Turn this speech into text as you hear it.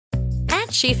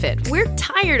SheFit, we're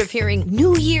tired of hearing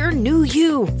new year, new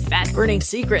you, fat-burning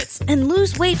secrets, and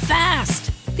lose weight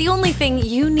fast. The only thing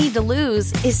you need to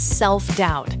lose is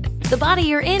self-doubt. The body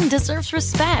you're in deserves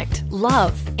respect,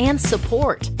 love, and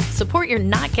support. Support you're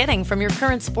not getting from your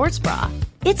current sports bra.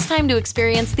 It's time to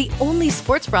experience the only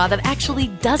sports bra that actually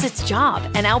does its job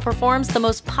and outperforms the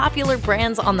most popular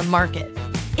brands on the market.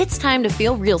 It's time to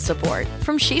feel real support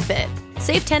from SheFit.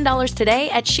 Save $10 today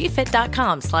at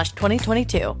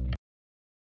shefit.com/2022.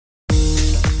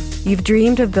 You've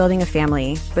dreamed of building a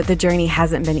family, but the journey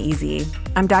hasn't been easy.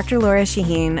 I'm Dr. Laura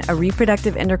Shaheen, a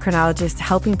reproductive endocrinologist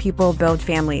helping people build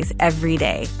families every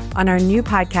day. On our new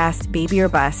podcast, Baby or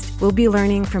Bust, we'll be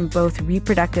learning from both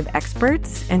reproductive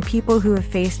experts and people who have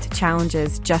faced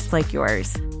challenges just like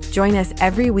yours. Join us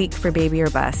every week for Baby or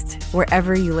Bust,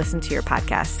 wherever you listen to your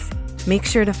podcasts. Make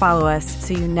sure to follow us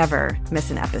so you never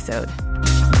miss an episode.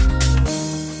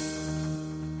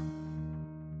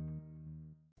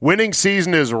 Winning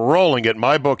season is rolling at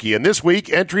MyBookie, and this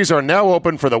week, entries are now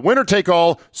open for the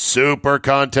winner-take-all Super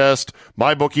Contest.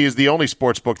 MyBookie is the only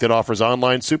sportsbook that offers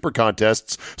online super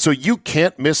contests, so you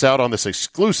can't miss out on this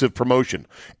exclusive promotion.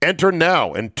 Enter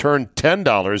now and turn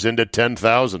 $10 into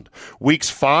 $10,000.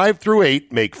 Weeks 5 through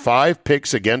 8 make 5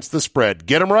 picks against the spread.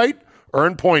 Get them right?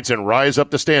 Earn points and rise up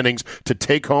the standings to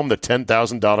take home the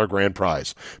 $10,000 grand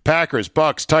prize. Packers,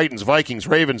 Bucks, Titans, Vikings,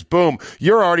 Ravens, boom,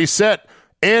 you're already set.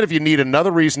 And if you need another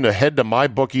reason to head to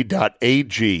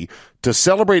mybookie.ag to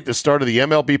celebrate the start of the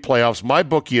MLB playoffs,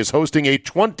 MyBookie is hosting a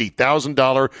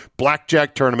 $20,000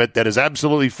 blackjack tournament that is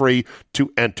absolutely free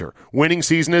to enter. Winning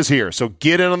season is here, so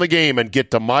get in on the game and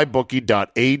get to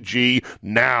mybookie.ag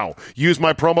now. Use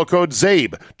my promo code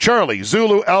ZABE, Charlie,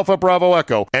 Zulu, Alpha, Bravo,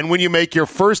 Echo, and when you make your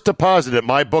first deposit at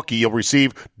MyBookie, you'll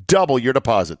receive double your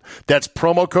deposit. That's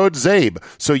promo code ZABE,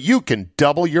 so you can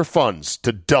double your funds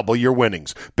to double your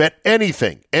winnings. Bet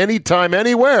anything, anytime,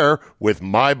 anywhere with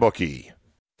MyBookie.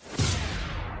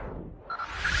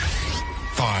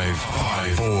 5,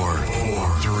 4,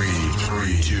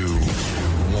 3, 2,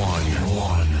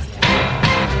 1.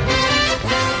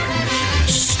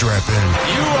 Strap in.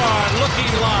 You are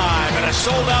looking live at a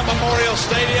sold-out Memorial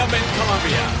Stadium in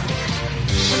Columbia.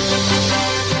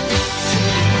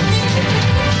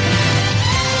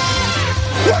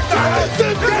 What the hell is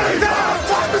it? Game time!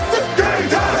 Game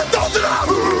time! It's something out!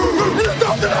 It's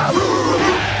something out!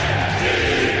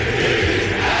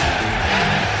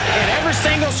 Every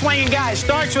single swinging guy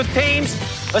starts with teams.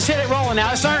 Let's hit it rolling now.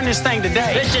 Let's earn this thing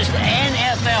today. This is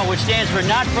NFL, which stands for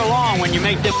not for long when you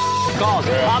make the calls.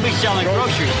 I'll be selling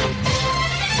groceries.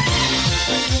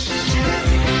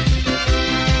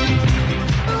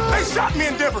 They shot me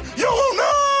in Denver. You will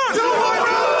not! You will not!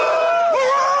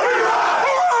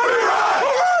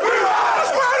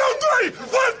 That's 1, 2, 3!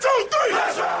 1, 2, 3!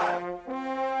 That's right!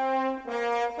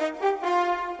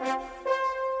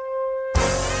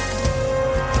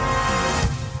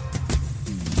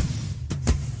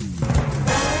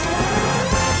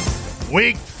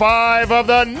 Week 5 of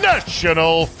the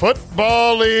National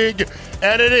Football League,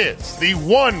 and it is the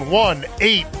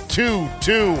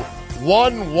 1-1-8-2-2-1-1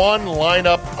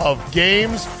 lineup of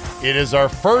games. It is our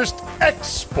first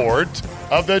export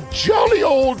of the jolly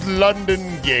old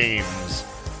London games.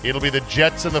 It'll be the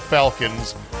Jets and the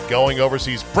Falcons going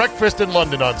overseas. Breakfast in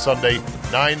London on Sunday,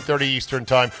 9:30 Eastern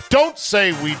Time. Don't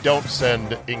say we don't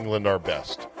send England our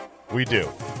best. We do.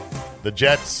 The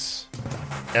Jets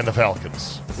and the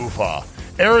Falcons. Oofa.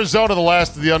 Arizona, the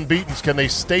last of the unbeatens. Can they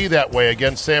stay that way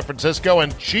against San Francisco?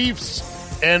 And Chiefs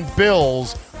and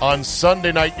Bills on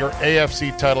Sunday night, your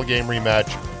AFC title game rematch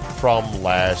from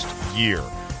last year.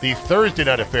 The Thursday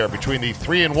night affair between the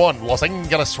 3-1 Los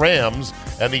Angeles Rams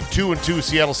and the 2-2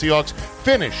 Seattle Seahawks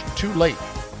finished too late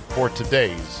for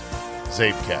today's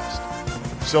Zabecast.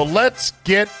 So let's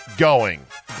get going.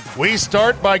 We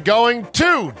start by going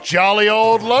to jolly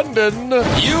old London.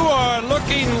 You are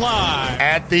looking live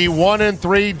At the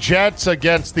 1-3 Jets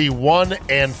against the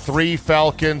 1-3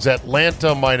 Falcons.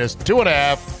 Atlanta minus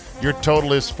 2.5. Your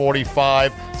total is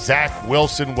 45. Zach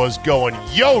Wilson was going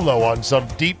YOLO on some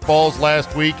deep balls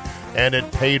last week, and it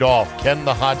paid off. Can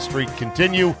the hot streak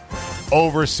continue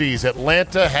overseas?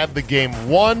 Atlanta had the game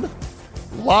won,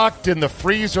 locked in the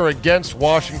freezer against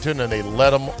Washington, and they let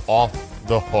them off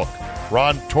the hook.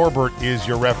 Ron Torbert is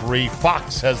your referee.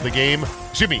 Fox has the game.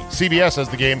 CBS has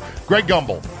the game. Greg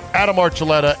Gumbel, Adam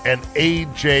Archuleta, and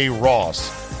A.J. Ross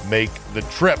make the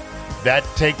trip. That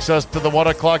takes us to the 1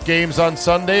 o'clock games on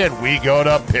Sunday, and we go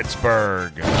to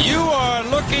Pittsburgh. You are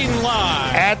looking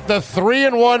live At the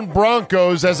 3-1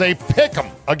 Broncos as a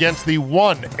pick'em against the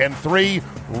 1-3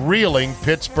 reeling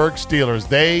Pittsburgh Steelers.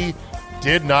 They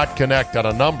did not connect on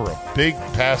a number of big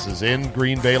passes in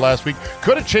Green Bay last week.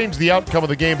 Could have changed the outcome of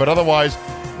the game, but otherwise,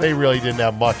 they really didn't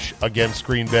have much against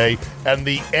Green Bay. And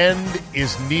the end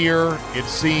is near, it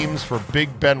seems, for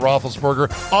Big Ben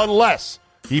Roethlisberger, unless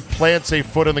he plants a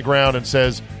foot in the ground and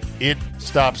says, it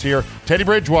stops here. Teddy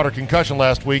Bridgewater concussion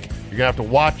last week. You're going to have to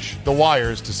watch the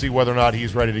wires to see whether or not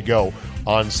he's ready to go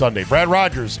on Sunday. Brad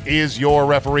Rogers is your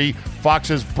referee.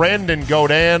 Fox's Brandon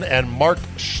Godin and Mark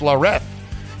Schlareth,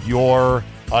 your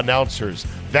announcers.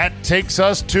 That takes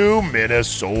us to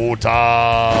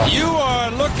Minnesota. You are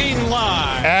looking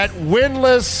live at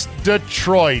winless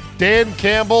Detroit. Dan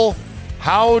Campbell,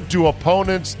 how do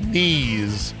opponents'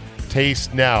 knees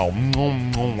taste now?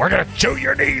 We're going to chew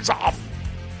your knees off.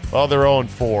 Well, they're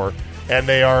 0-4, and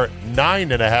they are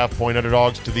 9.5-point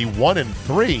underdogs to the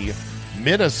 1-3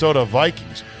 Minnesota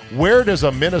Vikings. Where does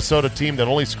a Minnesota team that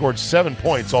only scored 7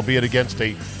 points, albeit against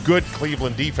a good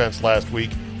Cleveland defense last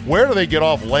week, where do they get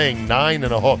off laying 9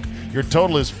 and a hook? Your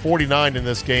total is 49 in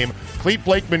this game. Clete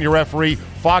Blakeman, your referee.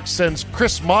 Fox sends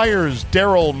Chris Myers,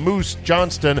 Daryl Moose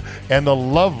Johnston, and the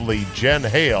lovely Jen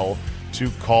Hale to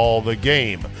call the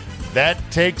game. That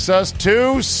takes us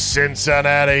to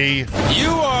Cincinnati. You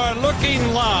are looking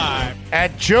live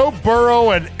at Joe Burrow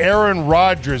and Aaron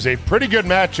Rodgers, a pretty good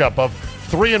matchup of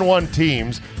 3-1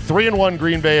 teams. 3-1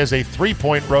 Green Bay is a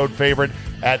 3-point road favorite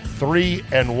at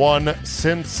 3-1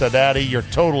 Cincinnati. Your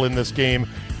total in this game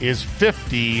is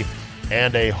 50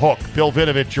 and a hook. Bill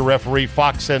Vinovich, your referee.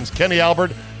 Fox sends Kenny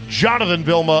Albert, Jonathan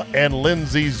Vilma, and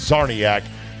Lindsey Zarniak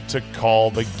to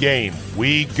call the game.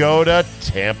 We go to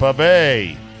Tampa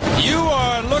Bay. You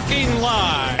are looking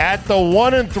live at the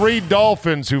 1-3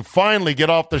 Dolphins, who finally get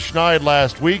off the schneid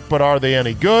last week, but are they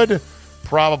any good?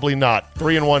 Probably not.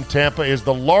 3-1 Tampa is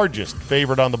the largest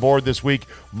favorite on the board this week,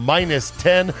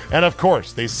 -10. And, of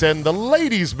course, they send the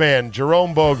ladies' man,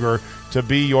 Jerome Boger, to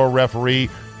be your referee.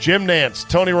 Jim Nantz,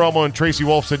 Tony Romo, and Tracy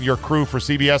Wolfson, your crew for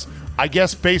CBS. I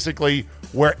guess basically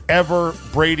wherever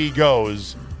Brady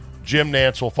goes, Jim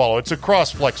Nantz will follow. It's a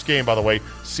cross-flex game, by the way.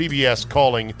 CBS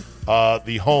calling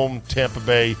the home Tampa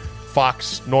Bay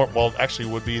Fox North. Well, actually,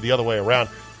 it would be the other way around.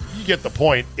 You get the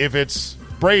point. If it's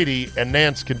Brady and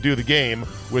Nantz can do the game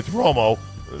with Romo,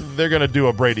 they're going to do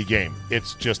a Brady game.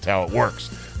 It's just how it works.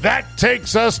 That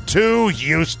takes us to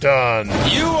Houston.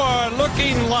 You are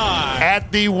looking live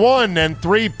at the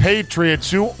 1-3 Patriots,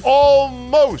 who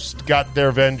almost got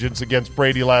their vengeance against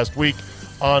Brady last week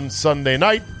on Sunday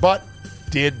night, but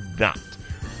did not.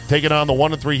 Taking on the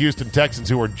 1-3 Houston Texans,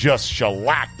 who were just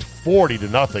shellacked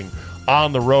 40-0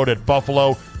 on the road at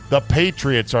Buffalo. The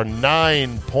Patriots are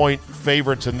 9-point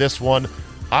favorites in this one.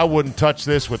 I wouldn't touch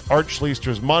this with Art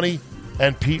Schleister's money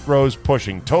and Pete Rose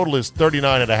pushing. Total is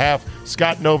 39.5.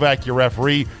 Scott Novak, your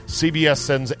referee. CBS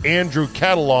sends Andrew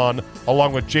Catalon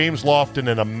along with James Lofton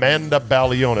and Amanda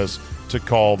Balionis to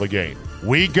call the game.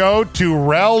 We go to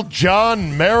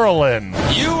Raljohn, Maryland.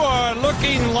 You are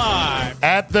looking live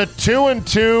at the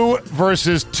 2-2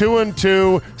 versus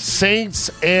 2-2 Saints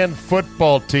and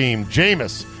football team.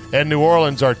 Jameis and New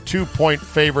Orleans are 2-point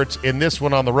favorites in this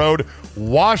one on the road.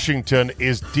 Washington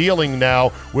is dealing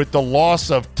now with the loss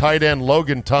of tight end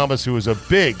Logan Thomas, who is a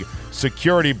big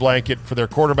security blanket for their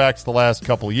quarterbacks the last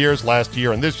couple of years, last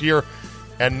year and this year.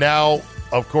 And now,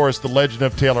 of course, the legend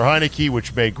of Taylor Heineke,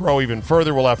 which may grow even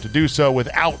further, will have to do so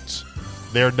without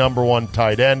their number one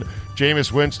tight end.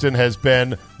 Jameis Winston has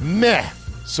been meh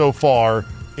so far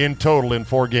in total in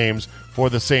 4 games for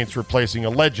the Saints, replacing a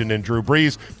legend in Drew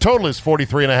Brees. Total is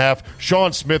 43.5.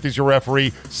 Sean Smith is your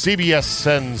referee. CBS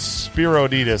sends Spiro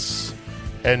Ditas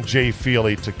and Jay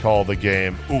Feely to call the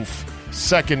game. Oof.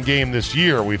 Second game this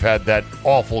year we've had that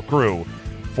awful crew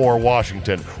for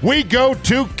Washington. We go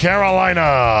to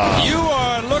Carolina. You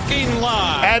are looking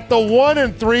live at the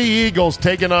 1-3 Eagles,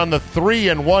 taking on the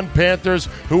 3-1 Panthers,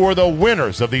 who are the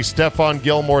winners of the Stephon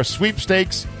Gilmore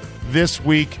sweepstakes this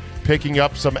week, picking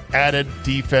up some added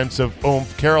defensive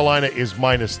oomph. Carolina is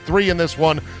 -3 in this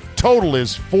one. Total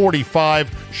is 45.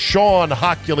 Sean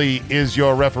Hockley is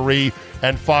your referee,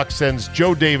 and Fox sends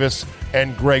Joe Davis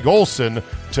and Greg Olson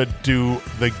to do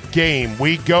the game.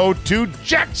 We go to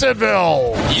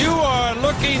Jacksonville. You are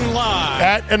looking live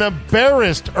at an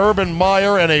embarrassed Urban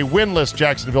Meyer and a winless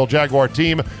Jacksonville Jaguar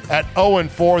team. At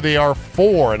 0-4, they are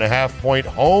 4.5-point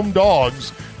home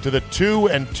dogs to the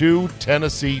 2-2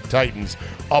 Tennessee Titans.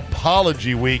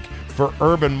 Apology week for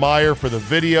Urban Meyer for the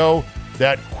video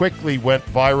that quickly went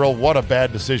viral. What a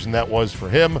bad decision that was for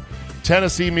him.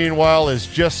 Tennessee, meanwhile, is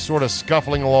just sort of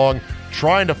scuffling along,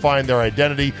 trying to find their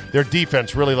identity. Their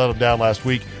defense really let them down last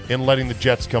week in letting the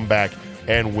Jets come back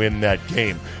and win that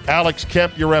game. Alex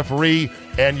Kemp, your referee,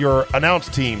 and your announce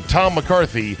team, Tom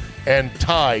McCarthy, and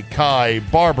Ty Kai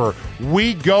Barber.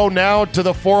 We go now to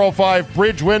the 405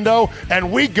 bridge window,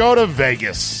 and we go to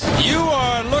Vegas. You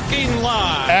are looking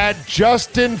live At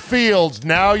Justin Fields,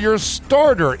 now your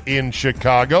starter in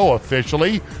Chicago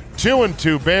officially.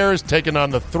 2-2 Bears taking on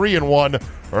the 3-1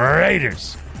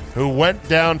 Raiders, who went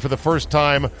down for the first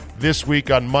time this week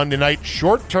on Monday night.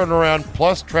 Short turnaround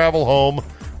plus travel home.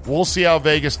 We'll see how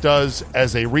Vegas does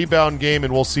as a rebound game,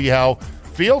 and we'll see how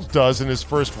Fields does in his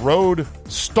first road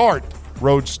start.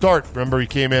 Remember, he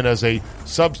came in as a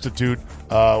substitute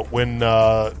when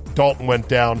Dalton went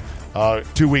down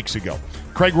 2 weeks ago.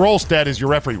 Craig Rolstad is your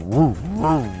referee.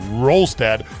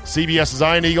 Rolstad. CBS's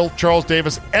Ian Eagle, Charles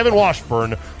Davis, Evan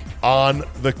Washburn on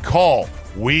the call.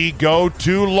 We go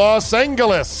to Los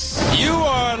Angeles. You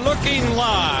are looking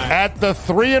live At the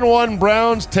 3-1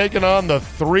 Browns taking on the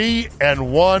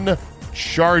 3-1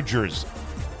 Chargers.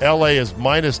 LA is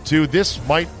 -2. This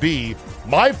might be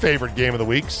my favorite game of the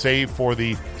week, save for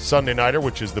the Sunday Nighter,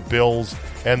 which is the Bills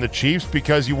and the Chiefs,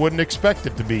 because you wouldn't expect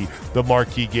it to be the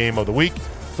marquee game of the week.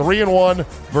 3-1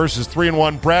 versus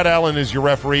 3-1. Brad Allen is your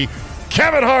referee.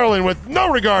 Kevin Harlan with no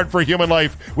regard for human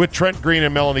life, with Trent Green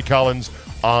and Melanie Collins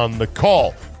on the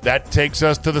call. That takes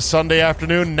us to the Sunday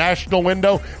afternoon national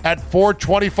window at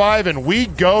 4:25, and we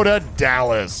go to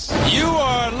Dallas. You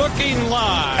are looking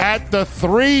live At the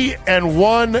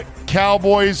 3-1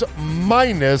 Cowboys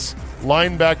minus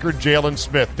linebacker Jalen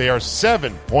Smith. They are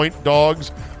 7-point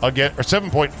dogs against, or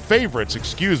 7-point favorites,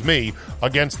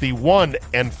 against the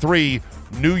 1-3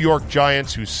 New York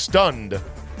Giants, who stunned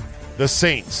the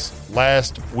Saints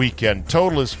last weekend.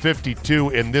 Total is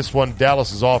 52 in this one.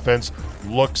 Dallas's offense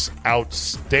looks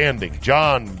outstanding.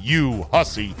 John U.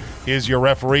 Hussey is your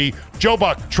referee. Joe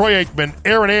Buck, Troy Aikman,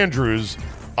 Aaron Andrews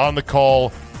on the call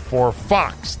for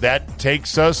Fox. That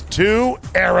takes us to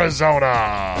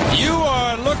Arizona. You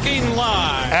are looking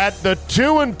live At the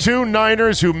 2-2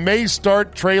 Niners, who may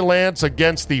start Trey Lance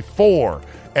against the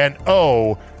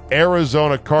 4-0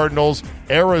 Arizona Cardinals.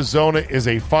 Arizona is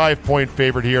a 5-point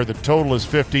favorite here. The total is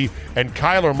 50, and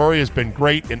Kyler Murray has been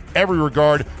great in every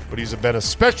regard, but he's been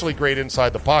especially great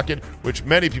inside the pocket, which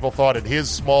many people thought at his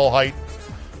small height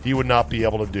he would not be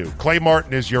able to do. Clay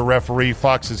Martin is your referee.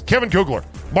 Fox's Kevin Kugler,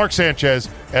 Mark Sanchez,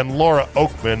 and Laura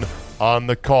Oakman on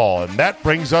the call. And that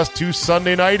brings us to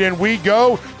Sunday night, and we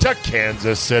go to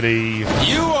Kansas City.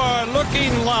 You are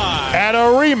looking live At a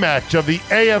rematch of the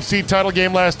AFC title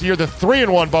game last year, the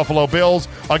 3-1 Buffalo Bills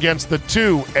against the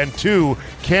 2-2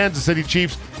 Kansas City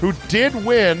Chiefs, who did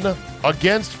win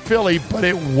against Philly, but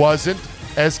it wasn't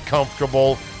as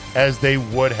comfortable as they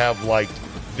would have liked.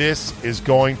 This is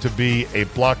going to be a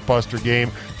blockbuster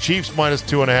game. Chiefs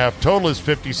 -2.5. Total is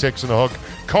 56 in the hook.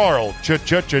 Carl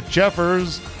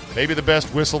Jeffers, maybe the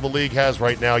best whistle the league has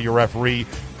right now, your referee.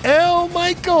 Al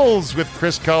Michaels with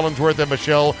Chris Collinsworth and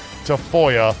Michelle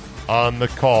Tafoya on the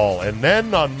call. And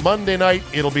then on Monday night,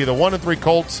 it'll be the 1-3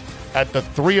 Colts at the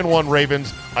 3-1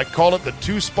 Ravens. I call it the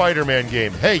 2 Spider-Man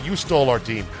game. Hey, you stole our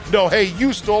team. No, hey,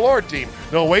 you stole our team.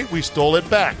 No, wait, we stole it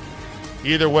back.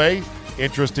 Either way,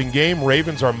 interesting game.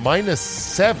 Ravens are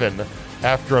 -7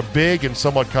 after a big and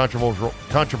somewhat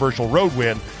controversial road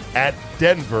win at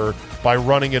Denver by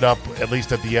running it up, at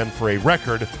least at the end, for a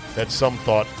record that some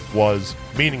thought was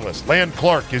meaningless. Land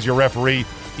Clark is your referee.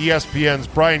 ESPN's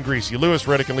Brian Greasy, Lewis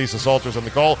Riddick, and Lisa Salters on the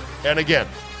call. And again,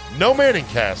 no Manning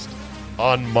cast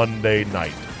on Monday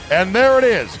night. And there it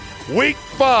is, Week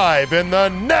 5 in the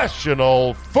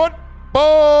National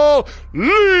Football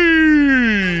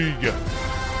League.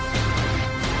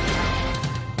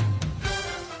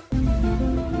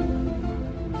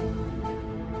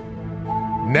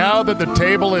 Now that the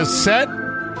table is set,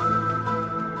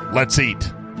 let's eat.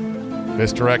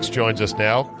 Mr. X joins us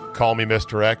now.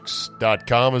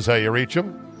 CallMeMrX.com is how you reach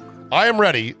him. I am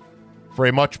ready for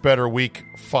a much better Week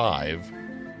 5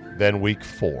 than Week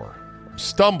 4. I'm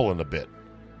stumbling a bit,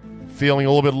 feeling a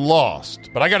little bit lost,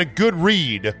 but I got a good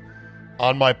read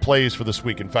on my plays for this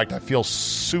week. In fact, I feel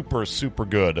super, super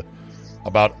good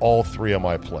about all 3 of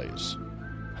my plays.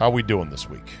 How are we doing this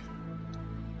week?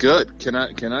 Good. Can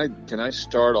I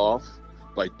start off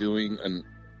by doing an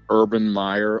Urban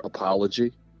Meyer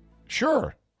apology?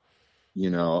 Sure. You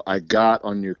know, I got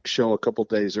on your show a couple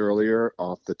days earlier,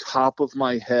 off the top of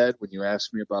my head, when you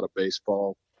asked me about the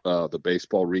baseball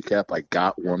recap, I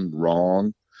got one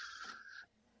wrong.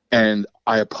 And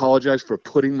I apologize for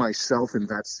putting myself in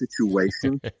that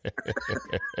situation.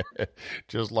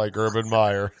 Just like Urban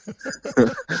Meyer.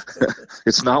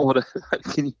 It's not what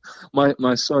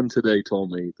my son today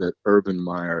told me that Urban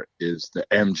Meyer is the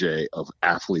MJ of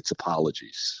athletes'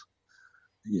 apologies.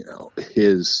 You know,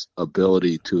 his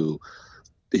ability to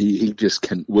he just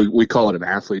can. We call it an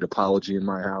athlete apology in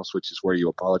my house, which is where you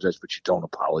apologize, but you don't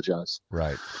apologize.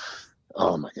 Right.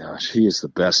 Oh my gosh, he is the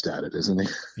best at it, isn't he?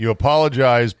 You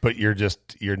apologize, but you're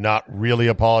not really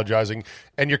apologizing,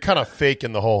 and you're kind of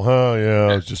faking the whole,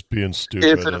 I was just being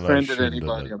stupid. If it offended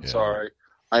anybody, I'm sorry.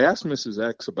 I asked Mrs.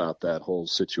 X about that whole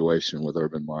situation with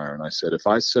Urban Meyer, and I said, if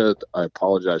I said I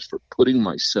apologize for putting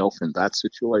myself in that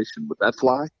situation, would that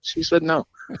fly? She said no.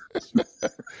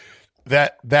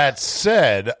 That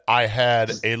said, I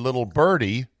had a little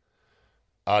birdie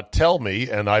tell me,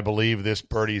 and I believe this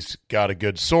birdie's got a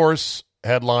good source,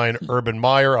 headline, Urban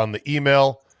Meyer on the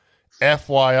email,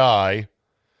 FYI,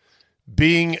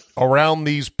 being around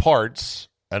these parts,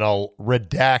 and I'll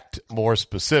redact more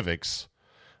specifics,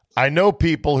 I know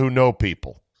people who know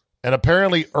people, and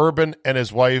apparently Urban and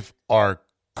his wife are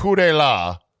coup de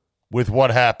la with what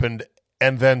happened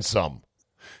and then some.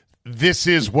 This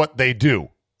is what they do.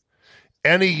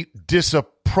 Any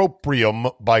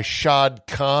disapproprium by Shad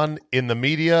Khan in the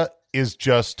media is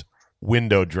just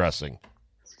window dressing.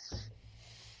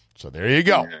 So there you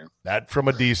go. That from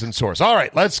a decent source. All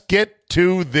right, let's get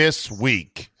to this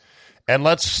week. And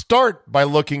let's start by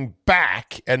looking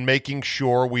back and making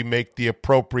sure we make the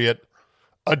appropriate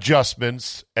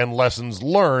adjustments and lessons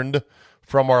learned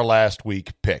from our last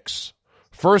week picks.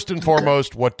 First and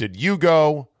foremost, what did you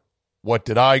go? What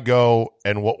did I go?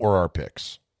 And what were our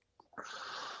picks?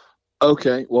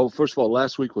 Okay. Well, first of all,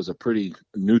 last week was a pretty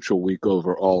neutral week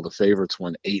overall. The favorites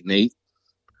went 8-8.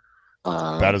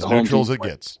 About as neutral as it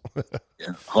gets.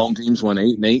 Home teams went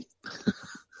 8-8.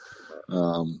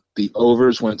 The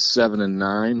overs went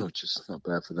 7-9, which is not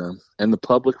bad for them, and the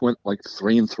public went like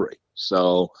 3-3.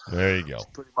 So there you go. It's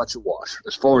pretty much a wash.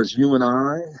 As far as you and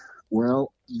I,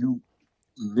 well, you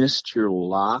missed your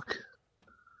lock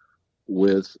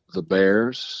with the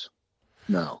Bears.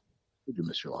 No, who did you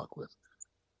miss your lock with?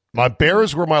 My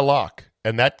Bears were my lock,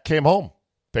 and that came home.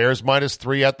 Bears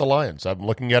 -3 at the Lions. I'm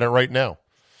looking at it right now.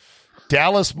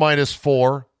 Dallas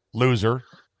 -4, loser.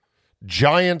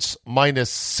 Giants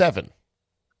 -7.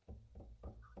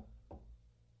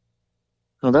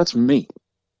 No, that's me.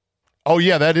 Oh,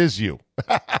 yeah, that is you.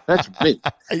 That's me.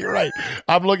 You're right.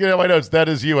 I'm looking at my notes. That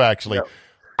is you, actually. Yeah.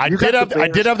 I did have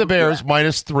the Bears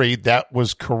 -3. That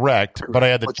was correct. But I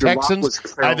had the Texans.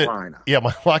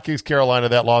 My lock is Carolina.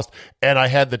 That lost. And I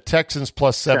had the Texans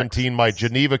 +17, my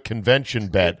Geneva Convention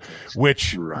bet,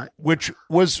 which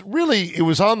was really, it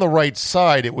was on the right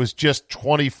side. It was just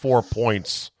 24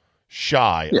 points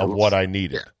shy of what I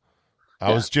needed. Yeah.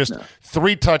 I was just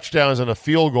 3 touchdowns and a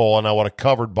field goal, and I would have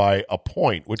covered by a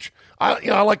point, which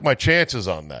I like my chances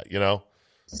on that,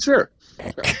 Sure.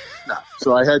 No.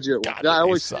 So I had you. God, I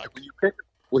always say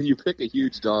when you pick a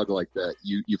huge dog like that,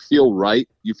 you feel right.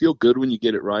 You feel good when you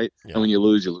get it right, and when you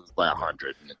lose by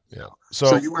 100. Yeah.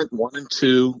 So you went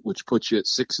 1-2, which puts you at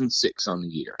 6-6 on the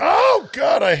year. Oh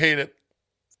God, I hate it.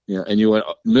 Yeah, and you went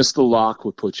missed the lock,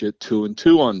 would put you at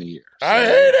 2-2 on the year. So I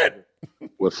hate it.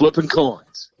 We're flipping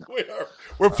coins. No.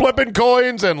 We're flipping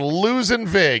coins and losing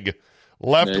vig,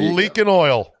 left leaking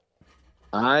oil.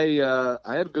 I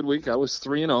had a good week. I was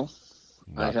 3-0.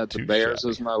 I had the Bears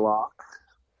as my lock.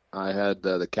 I had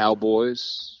the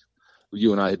Cowboys.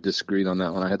 You and I had disagreed on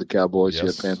that one. I had the Cowboys. You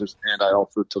had Panthers. And I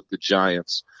also took the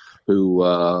Giants, who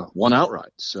won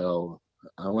outright. So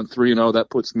I went 3-0. That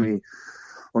puts me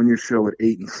on your show at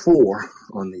 8-4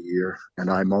 on the year. And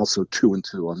I'm also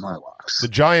 2-2 on my locks. The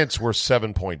Giants were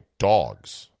 7-point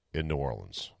dogs in New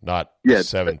Orleans, not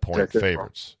 7-point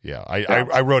favorites. Yeah,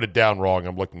 I wrote it down wrong.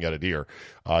 I'm looking at it here.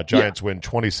 Giants win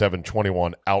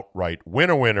 27-21 outright.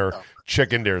 Winner,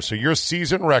 chicken dinner. So your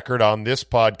season record on this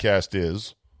podcast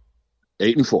is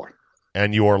 8-4.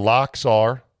 And your locks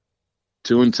are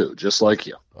 2-2, just like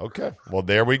you. Okay. Well,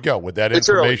 there we go. With that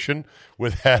information,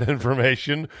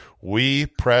 we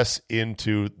press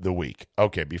into the week.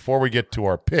 Okay, before we get to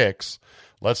our picks,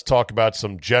 let's talk about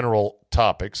some general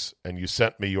topics, and you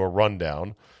sent me your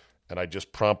rundown, and I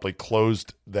just promptly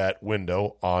closed that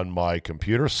window on my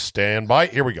computer. Stand by.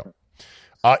 Here we go.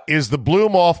 Is the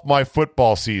bloom off my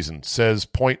football season, says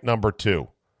point number 2.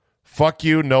 Fuck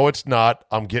you. No, it's not.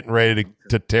 I'm getting ready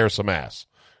to tear some ass.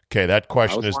 Okay, that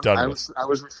question is done with. I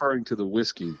was referring to the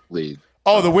Whiskey League.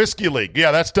 Oh, the Whiskey League.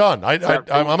 Yeah, that's done. I'm out.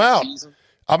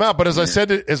 I'm out. But as I said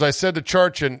to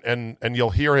Charch, and you'll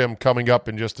hear him coming up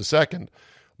in just a second,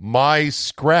 my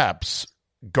scraps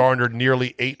garnered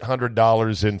nearly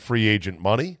 $800 in free agent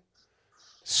money.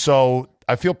 So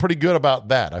I feel pretty good about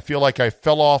that. I feel like I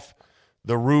fell off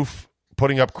the roof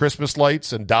putting up Christmas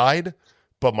lights and died,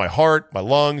 but my heart, my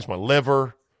lungs, my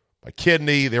liver, my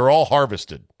kidney, they were all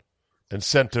harvested and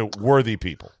sent to worthy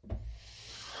people.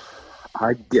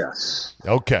 I guess.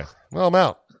 Okay. Well, I'm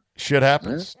out. Shit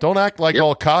happens. Don't act like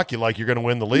all cocky like you're going to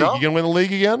win the league. No. You going to win the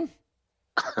league again?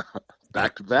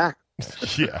 Back to back.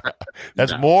 Yeah.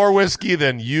 That's more whiskey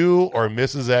than you or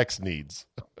Mrs. X needs.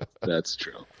 That's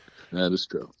true. That is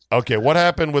true. Okay, what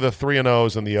happened with the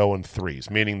 3-0s and the 0-3s,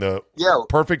 meaning the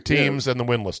perfect teams and the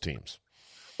winless teams?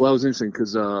 Well, it was interesting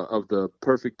because of the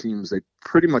perfect teams, they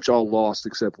pretty much all lost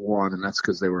except one, and that's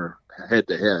because they were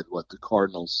head-to-head, the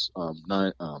Cardinals,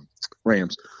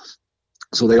 Rams.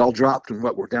 So they all dropped, and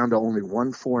we're down to only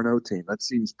one 4-0 team. That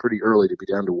seems pretty early to be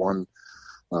down to one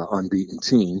unbeaten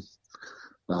team.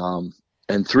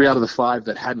 And 3 out of the 5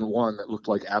 that hadn't won that looked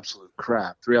like absolute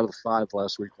crap. 3 out of the 5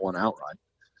 last week won outright.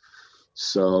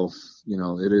 So,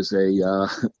 it is a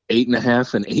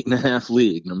 8.5 and 8.5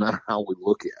 league, no matter how we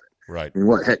look at it. Right. I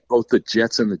mean, heck, both the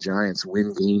Jets and the Giants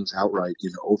win games outright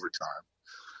in overtime.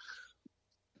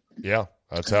 Yeah,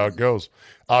 that's how it goes.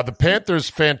 The Panthers'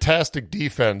 fantastic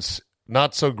defense,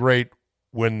 not so great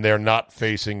when they're not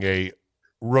facing a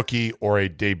rookie or a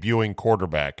debuting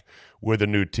quarterback with a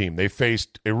new team. They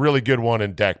faced a really good one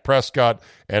in Dak Prescott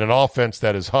and an offense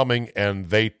that is humming, and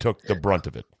they took the brunt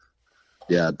of it.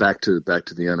 Yeah, back to the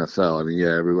NFL. I mean,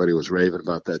 everybody was raving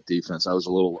about that defense. I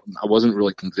wasn't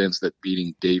really convinced that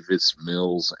beating Davis,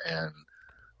 Mills, and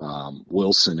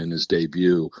Wilson in his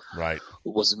debut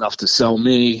was enough to sell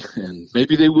me. And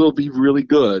maybe they will be really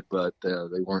good, but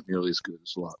they weren't nearly as good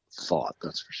as thought,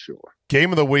 that's for sure.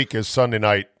 Game of the week is Sunday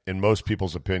night in most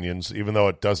people's opinions, even though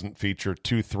it doesn't feature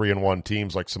 2 3-1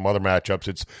 teams like some other matchups.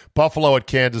 It's Buffalo at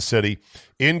Kansas City.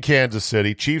 In Kansas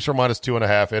City, Chiefs are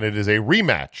 -2.5, and it is a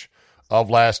rematch of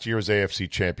last year's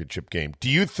AFC Championship game. Do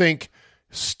you think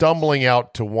stumbling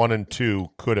out to 1-2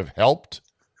 could have helped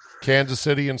Kansas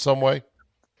City in some way?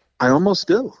 I almost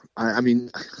do. I mean,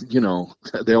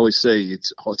 they always say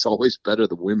it's always better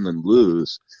to win than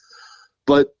lose.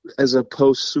 But as a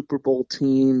post-Super Bowl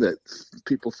team that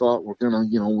people thought were going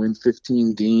to, win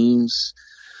 15 games,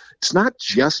 it's not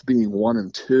just being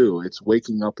 1-2. It's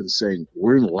waking up and saying,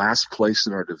 we're in last place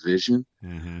in our division.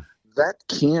 Mm-hmm. That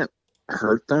can't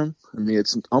hurt them. I mean,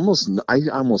 I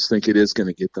almost think it is going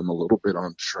to get them a little bit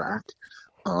on track,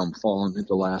 falling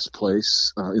into last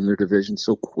place in their division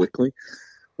so quickly.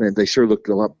 And they sure looked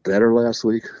a lot better last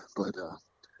week. But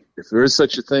if there is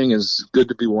such a thing as good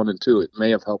to be 1-2, it may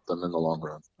have helped them in the long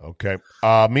run. Okay.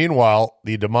 Meanwhile,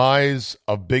 the demise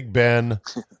of Big Ben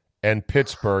and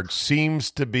Pittsburgh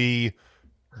seems to be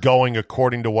going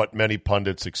according to what many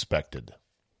pundits expected.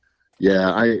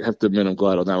 Yeah, I have to admit I'm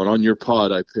glad on that one. On your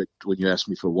pod, I picked, when you asked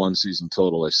me for one season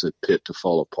total, I said Pitt to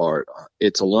fall apart.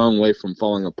 It's a long way from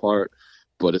falling apart,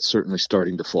 but it's certainly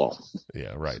starting to fall.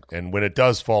 Yeah, right. And when it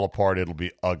does fall apart, it'll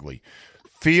be ugly.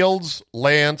 Fields,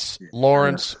 Lance,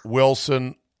 Lawrence,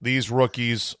 Wilson, these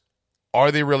rookies,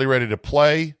 are they really ready to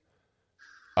play?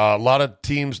 A lot of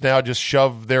teams now just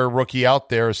shove their rookie out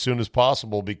there as soon as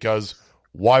possible because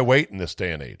why wait in this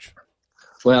day and age?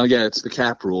 Well, yeah, it's the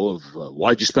cap rule of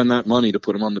why'd you spend that money to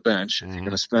put him on the bench? If you're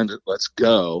going to spend it, let's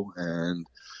go. And,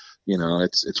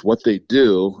 it's what they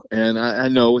do. And I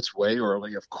know it's way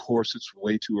early. Of course, it's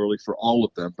way too early for all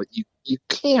of them. But you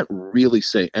can't really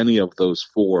say any of those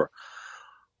 4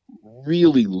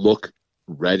 really look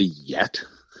ready yet.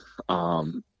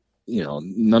 None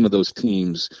of those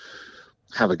teams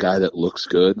have a guy that looks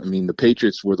good. I mean, the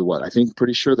Patriots were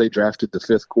pretty sure they drafted the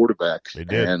 5th quarterback. They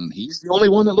did. And he's the only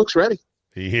one that looks ready.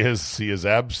 He is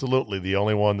absolutely the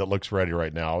only one that looks ready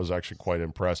right now. I was actually quite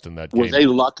impressed in that game. Were they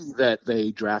lucky that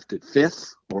they drafted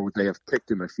 5th, or would they have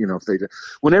picked him if they did?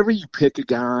 Whenever you pick a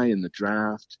guy in the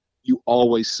draft, you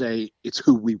always say it's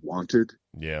who we wanted.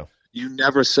 Yeah. You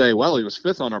never say, well, he was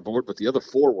 5th on our board, but the other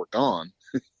 4 were gone.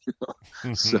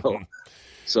 So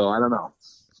I don't know.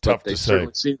 Tough but they to say.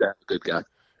 certainly seem to have a good guy.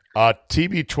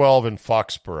 TB12 in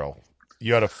Foxborough.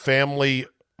 You had a family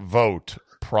vote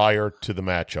prior to the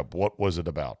matchup. What was it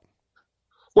about?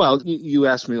 Well, you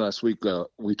asked me last week,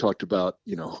 we talked about,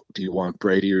 do you want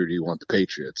Brady or do you want the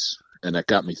Patriots? And that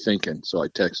got me thinking. So I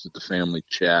texted the family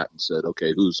chat and said,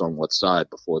 okay, who's on what side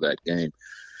before that game?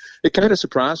 It kind of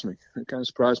surprised me.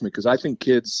 Because I think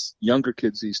younger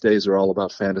kids these days are all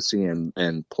about fantasy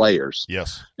and players.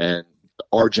 Yes. And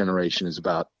our generation is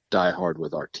about die hard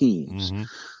with our teams. Mm-hmm.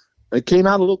 It came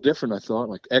out a little different, I thought.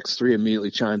 Like X3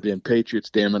 immediately chimed in, Patriots,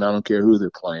 damn it, I don't care who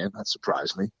they're playing. That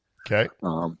surprised me. Okay.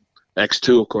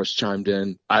 X2, of course, chimed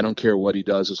in, I don't care what he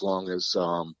does as long as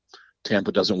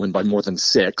Tampa doesn't win by more than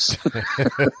 6.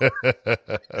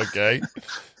 Okay.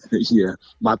 Yeah.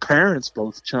 My parents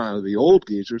both the old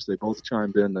geezers, they both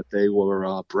chimed in that they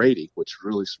were Brady, which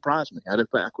really surprised me. I had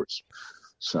it backwards.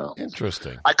 So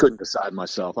interesting. I couldn't decide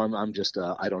myself. I'm just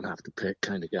I don't have to pick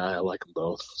kind of guy. I like them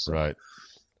both. So. Right.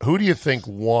 Who do you think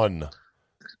won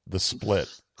the split?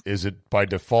 Is it by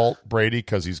default Brady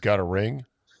because he's got a ring?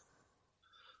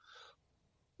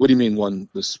 What do you mean won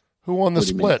this? Who won the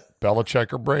split,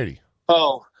 Belichick or Brady?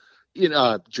 Oh,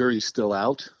 jury's still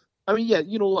out. I mean, yeah,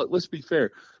 look, let's be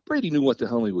fair. Brady knew what the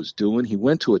hell he was doing. He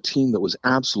went to a team that was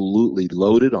absolutely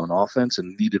loaded on offense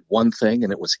and needed one thing,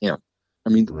 and it was him. I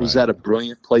mean, was that a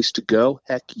brilliant place to go?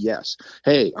 Heck yes.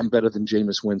 Hey, I'm better than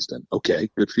Jameis Winston. Okay,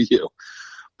 good for you.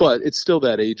 But it's still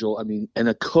that age-old. I mean, and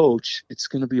a coach, it's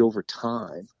going to be over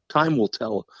time. Time will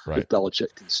tell if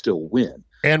Belichick can still win.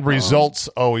 And results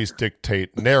always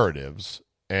dictate narratives.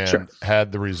 And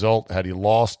had he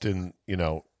lost in,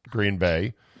 Green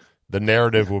Bay, the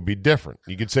narrative would be different.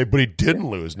 You could say, but he didn't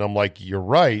lose. And I'm like, you're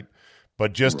right.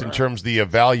 But just in terms of the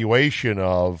evaluation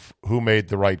of who made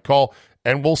the right call,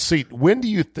 and we'll see. When do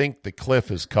you think the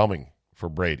cliff is coming for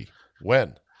Brady?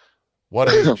 When? What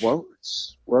age? Well,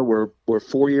 we're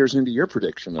 4 years into your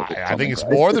prediction of it. I think it's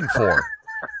more than 4.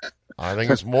 I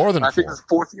think it's more than 4. I think it's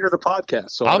the 4th year of the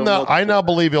podcast. So I now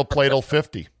believe he'll play till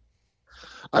 50.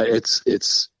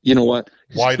 It's you know what?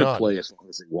 Why not play as long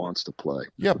as he wants to play?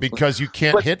 Yeah, because you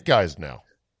can't hit guys now.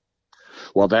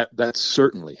 Well, that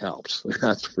certainly helps.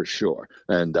 That's for sure.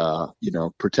 And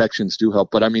protections do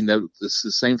help. But I mean, it's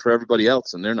the same for everybody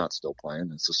else, and they're not still playing.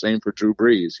 It's the same for Drew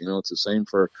Brees. It's the same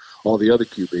for all the other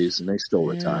QBs, and they still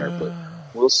retire. But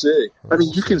we'll see. I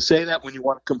mean, you can say that when you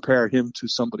want to compare him to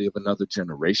somebody of another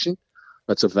generation.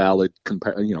 That's a valid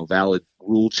valid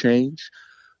rule change.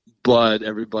 But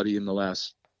everybody in the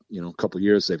last couple of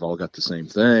years, they've all got the same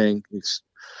thing. It's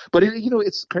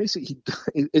crazy.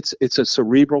 It's a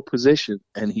cerebral position,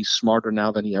 and he's smarter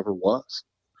now than he ever was.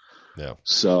 Yeah.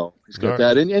 So he's got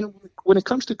that. And when it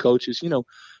comes to coaches,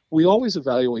 we always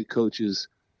evaluate coaches.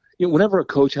 Whenever a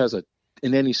coach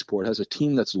in any sport has a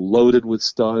team that's loaded with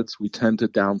studs, we tend to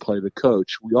downplay the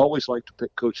coach. We always like to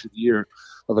pick coach of the year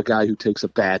of a guy who takes a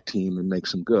bad team and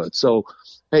makes them good. So,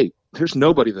 hey, there's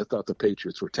nobody that thought the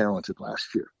Patriots were talented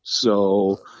last year.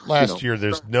 So last year,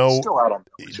 there's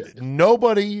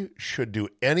nobody should do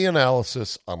any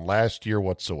analysis on last year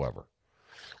whatsoever.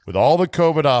 With all the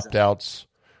COVID opt-outs,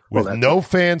 with no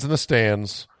fans in the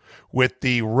stands, with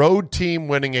the road team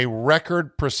winning a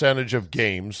record percentage of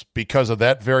games because of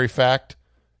that very fact,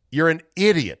 you're an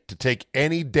idiot to take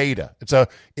any data. It's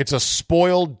a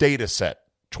spoiled data set.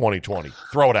 2020.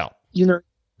 Throw it out.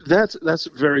 That's a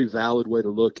very valid way to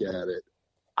look at it.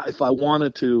 If I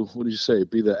wanted to,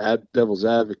 be the devil's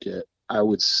advocate, I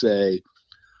would say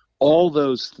all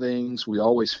those things we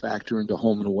always factor into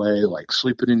home and away, like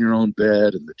sleeping in your own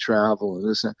bed and the travel and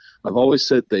this. I've always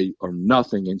said they are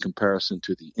nothing in comparison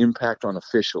to the impact on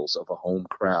officials of a home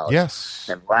crowd. Yes.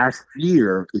 And last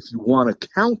year, if you want to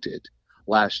count it,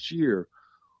 last year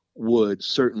would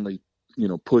certainly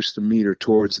push the meter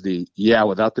towards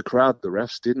without the crowd, the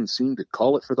refs didn't seem to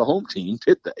call it for the home team,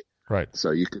 did they? Right. So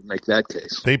you could make that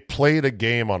case. They played a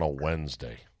game on a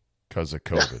Wednesday because of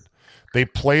COVID. They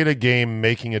played a game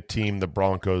making a team, the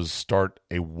Broncos, start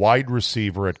a wide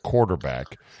receiver at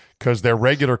quarterback because their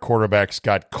regular quarterbacks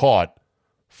got caught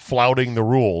flouting the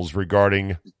rules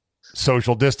regarding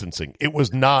social distancing. It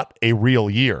was not a real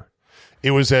year.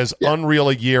 It was as unreal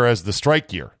a year as the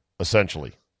strike year,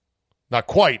 essentially. Not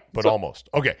quite, but almost.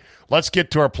 Okay, let's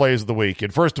get to our plays of the week.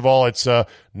 And first of all, it's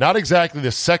not exactly the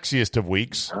sexiest of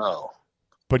weeks. No.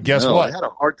 But guess what? I had a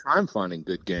hard time finding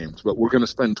good games, but we're going to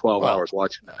spend 12 hours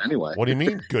watching that anyway. What do you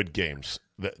mean good games?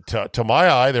 To my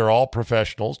eye, they're all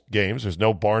professional games. There's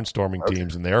no barnstorming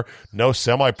teams in there, no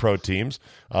semi-pro teams.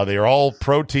 They are all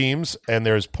pro teams, and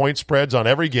there's point spreads on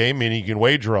every game, meaning you can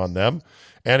wager on them.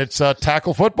 And it's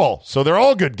tackle football. So they're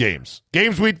all good games.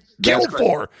 Games we killed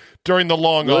for during the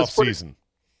long off season.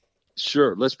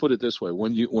 Sure. Let's put it this way.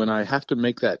 When I have to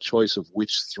make that choice of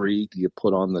which 3 do you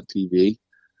put on the TV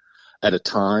at a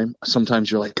time,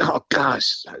 sometimes you're like, oh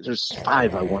gosh, there's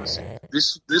 5 I want to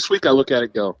see. This week I look at it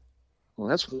and go, well,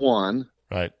 that's 1.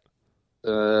 Right.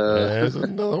 There's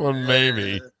another one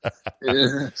maybe.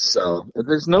 So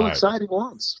there's no exciting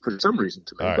ones for some reason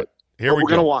to me. Right. But we're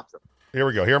going to watch them. Here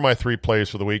we go. Here are my 3 plays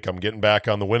for the week. I'm getting back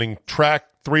on the winning track.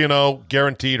 3-0,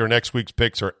 guaranteed, or next week's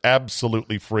picks are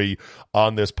absolutely free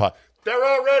on this pod. They're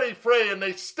already free, and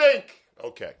they stink.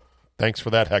 Okay. Thanks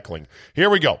for that heckling. Here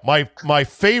we go. My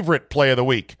favorite play of the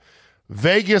week,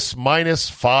 Vegas minus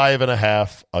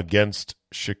 5.5 against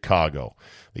Chicago.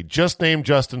 They just named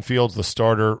Justin Fields the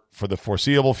starter for the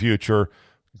foreseeable future.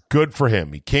 Good for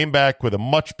him. He came back with a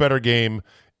much better game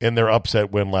in their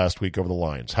upset win last week over the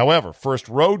Lions. However, first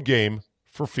road game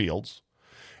for Fields.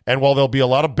 And while there'll be a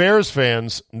lot of Bears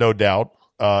fans, no doubt,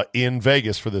 in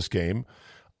Vegas for this game,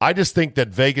 I just think that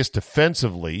Vegas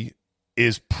defensively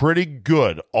is pretty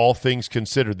good, all things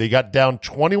considered. They got down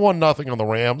 21-0 on the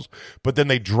Rams, but then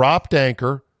they dropped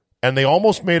anchor, and they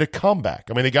almost made a comeback.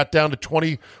 I mean, they got down to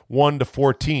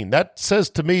 21-14. That says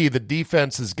to me the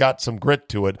defense has got some grit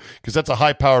to it because that's a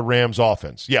high-powered Rams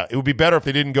offense. Yeah, it would be better if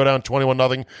they didn't go down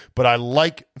 21-0, but I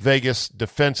like Vegas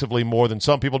defensively more than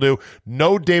some people do.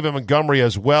 No David Montgomery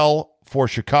as well for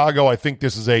Chicago. I think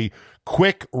this is a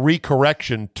quick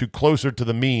recorrection to closer to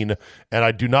the mean, and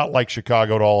I do not like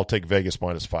Chicago at all. I'll take Vegas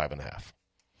minus 5.5.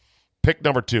 Pick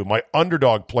number 2, my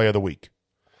underdog play of the week.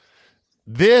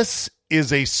 This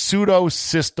is a pseudo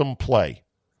system play,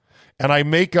 and I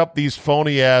make up these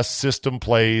phony ass system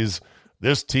plays.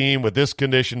 This team with this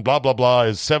condition, blah blah blah,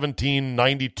 is 17,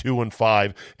 92, and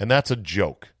 5, and that's a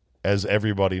joke, as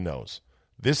everybody knows.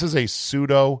 This is a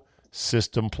pseudo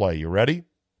system play. You ready?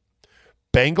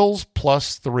 Bengals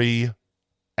 +3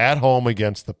 at home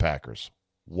against the Packers.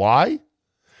 Why?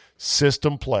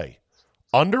 System play.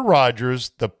 Under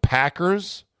Rodgers, the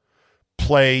Packers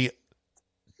play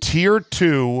Tier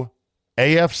 2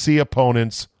 AFC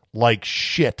opponents like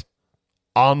shit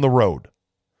on the road.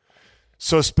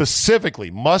 So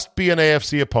specifically, must be an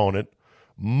AFC opponent,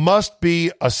 must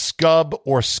be a scub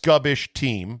or scubbish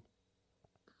team,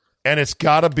 and it's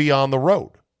got to be on the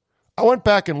road. I went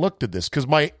back and looked at this because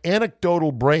my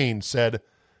anecdotal brain said,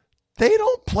 they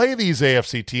don't play these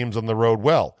AFC teams on the road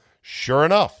well. Sure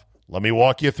enough, let me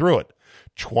walk you through it.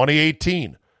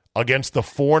 2018, against the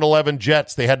 4-11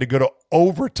 Jets, they had to go to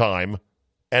overtime,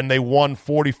 and they won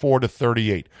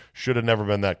 44-38. Should have never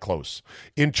been that close.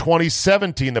 In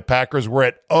 2017, the Packers were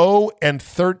at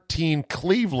 0-13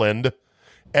 Cleveland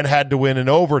and had to win in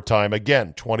overtime,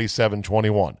 again,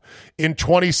 27-21. In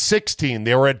 2016,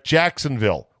 they were at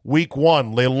Jacksonville. Week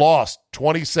 1, they lost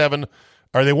 27,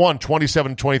 or they won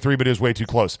 27-23, but it was way too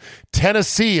close.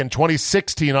 Tennessee in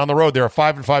 2016 on the road, they were a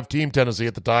 5-5 team, Tennessee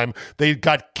at the time. They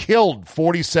got killed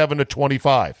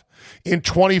 47-25. In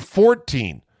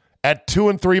 2014, at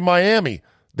 2-3 Miami,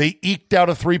 they eked out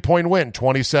a 3-point win,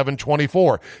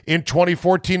 27-24. In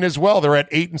 2014 as well, they're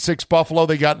at 8-6 Buffalo.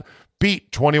 They got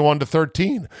beat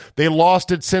 21-13. They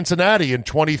lost at Cincinnati in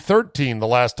 2013, the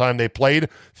last time they played,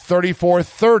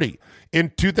 34-30.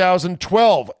 In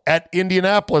 2012, at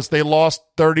Indianapolis, they lost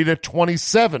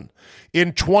 30-27.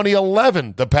 In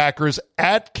 2011, the Packers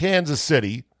at Kansas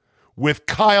City with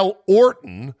Kyle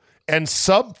Orton and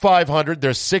sub 500,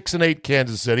 they're 6-8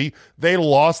 Kansas City. They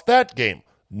lost that game,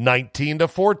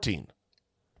 19-14.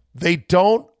 They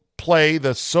don't play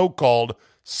the so-called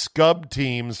scub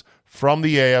teams from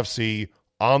the AFC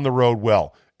on the road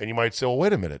well. And you might say, well,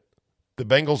 wait a minute. The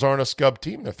Bengals aren't a scub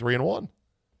team. They're 3-1.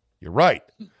 You're right.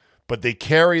 But they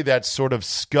carry that sort of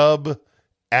scub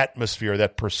atmosphere,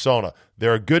 that persona.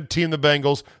 They're a good team, the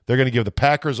Bengals. They're going to give the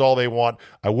Packers all they want.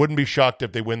 I wouldn't be shocked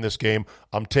if they win this game.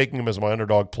 I'm taking them as my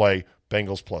underdog play,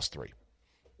 Bengals +3.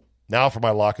 Now for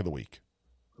my lock of the week.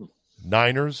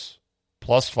 Niners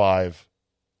 +5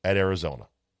 at Arizona.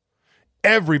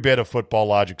 Every bit of football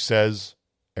logic says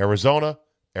Arizona.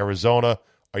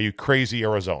 Are you crazy,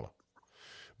 Arizona?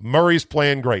 Murray's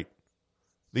playing great.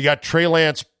 They got Trey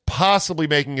Lance possibly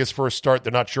making his first start.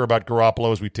 They're not sure about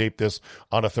Garoppolo as we tape this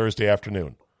on a Thursday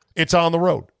afternoon. It's on the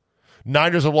road.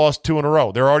 Niners have lost 2 in a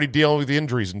row. They're already dealing with the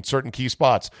injuries in certain key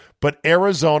spots. But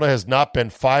Arizona has not been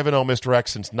 5-0 Mr.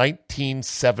 X since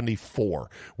 1974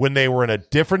 when they were in a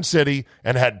different city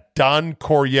and had Don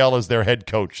Coryell as their head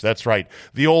coach. That's right.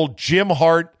 The old Jim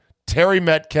Hart, Terry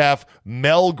Metcalf,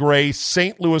 Mel Gray,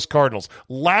 St. Louis Cardinals.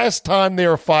 Last time they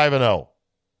were 5-0.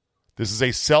 This is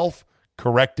a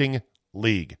self-correcting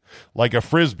league. Like a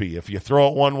Frisbee. If you throw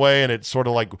it one way and it sort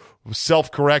of like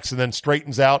self-corrects and then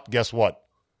straightens out, guess what?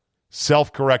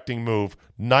 Self-correcting move.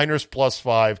 Niners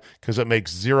 +5 because it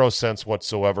makes 0 sense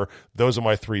whatsoever. Those are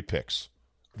my 3 picks.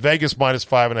 Vegas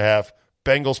 -5.5.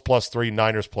 Bengals +3.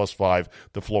 Niners +5.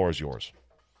 The floor is yours.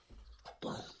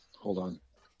 Hold on.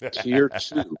 Tier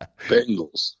 2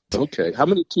 Bengals. Okay. How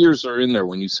many tiers are in there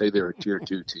when you say they're a Tier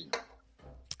 2 team?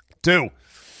 2.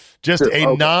 Just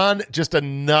a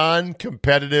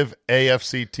non-competitive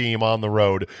AFC team on the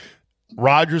road.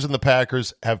 Rodgers and the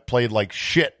Packers have played like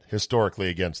shit historically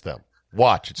against them.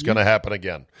 Watch, it's going to happen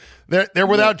again. They're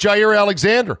without Jair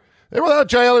Alexander. They're without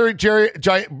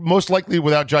Jair, most likely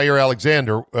without Jair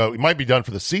Alexander. He might be done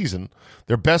for the season.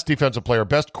 Their best defensive player,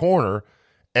 best corner,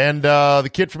 and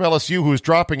the kid from LSU who's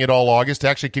dropping it all August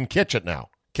actually can catch it now.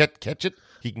 Catch it?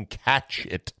 He can catch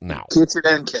it now. Catch it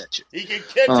and catch it. He can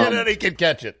catch it and he can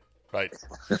catch it. Right.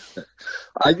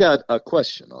 I got a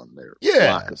question on there.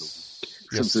 Yes.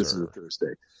 Since this is a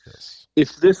Thursday. Yes.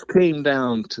 If this came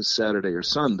down to Saturday or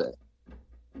Sunday,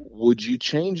 would you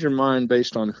change your mind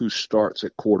based on who starts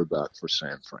at quarterback for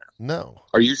San Fran? No.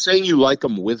 Are you saying you like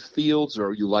them with Fields, or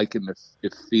are you like him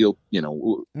if Field,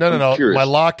 No. Curious. My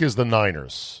lock is the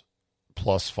Niners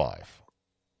 +5.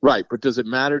 Right, but does it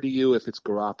matter to you if it's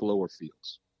Garoppolo or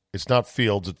Fields? It's not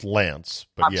Fields, it's Lance.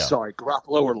 But I'm sorry,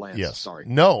 Garoppolo or Lance. Yes. Sorry.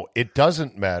 No, it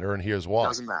doesn't matter, and here's why. It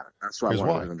doesn't matter. That's what I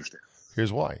wanted to understand.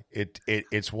 Here's why.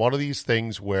 It's one of these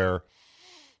things where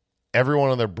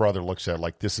everyone and their brother looks at it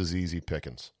like this is easy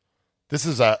pickings. This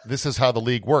is how the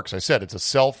league works. I said it's a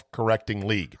self-correcting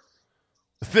league.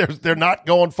 They're not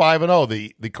going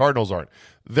 5-0. The Cardinals aren't.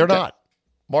 They're not.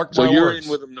 Mark my you're words.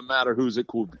 in with them no matter who's at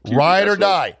QB. Ride or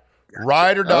die. Right.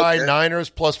 Ride or die, Okay. Niners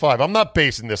 +5. I'm not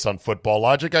basing this on football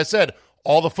logic. I said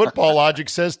all the football logic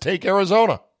says take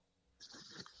Arizona.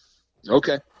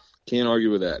 Okay. Can't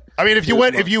argue with that. I mean, if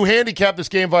you handicap this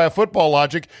game via football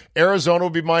logic, Arizona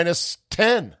would be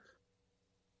 -10.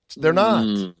 They're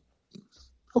not.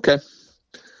 Okay.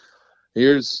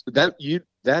 Here's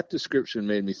that description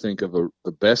made me think of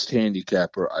the best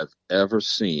handicapper I've ever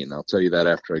seen. I'll tell you that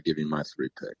after I give you my 3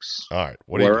 picks. All right.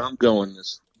 Where I'm going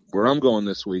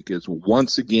this week is,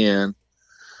 once again,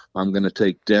 I'm going to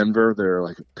take Denver. They're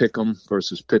like Pick'em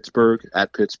versus Pittsburgh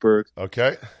at Pittsburgh.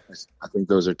 Okay. I think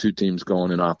those are two teams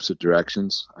going in opposite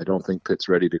directions. I don't think Pitt's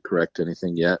ready to correct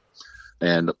anything yet.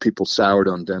 And people soured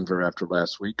on Denver after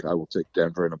last week. I will take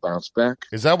Denver in a bounce back.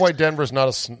 Is that why Denver's not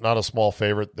a small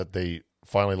favorite that they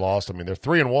finally lost? I mean, they're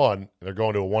 3-1. And they're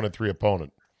going to a 1-3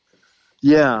 opponent.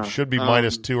 Yeah, Should be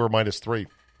 -2 or -3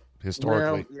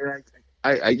 historically. Well,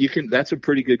 yeah, you can. That's a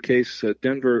pretty good case.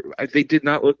 Denver, they did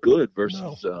not look good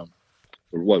versus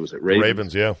what was it?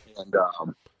 Ravens, yeah.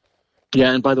 And,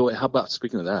 and by the way,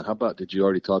 speaking of that? Did you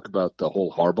already talk about the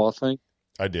whole Harbaugh thing?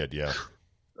 I did, yeah.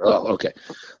 Oh, okay.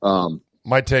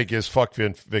 My take is fuck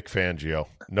Vic Fangio.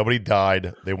 Nobody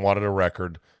died. They wanted a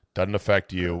record. Doesn't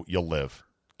affect you. You'll live.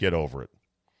 Get over it.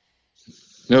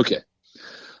 Okay.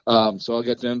 So I'll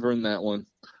get Denver in that one.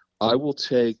 I will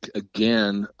take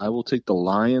the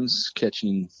Lions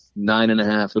catching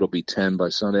 9.5. It'll be 10 by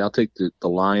Sunday. I'll take the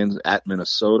Lions at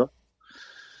Minnesota.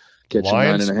 Catching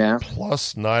Lions 9.5.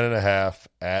 plus 9.5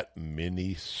 at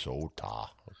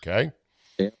Minnesota. Okay.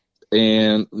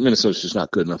 And Minnesota's just not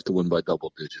good enough to win by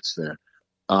double digits there.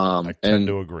 I tend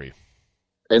to agree.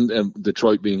 And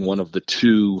Detroit being one of the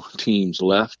 2 teams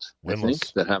left, Winless. I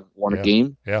think, that haven't won a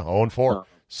game. Yeah, 0-4.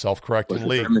 Self-correcting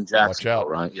league. Watch out.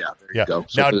 Right? Yeah, there you go.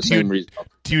 So now, for the same reason.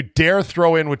 do you dare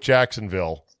throw in with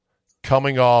Jacksonville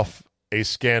coming off a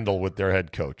scandal with their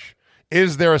head coach?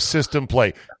 Is there a system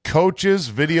play? Coaches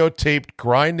videotaped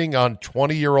grinding on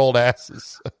 20-year-old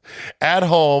asses at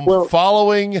home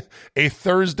following a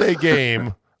Thursday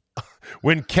game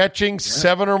when catching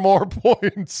 7 or more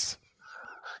points.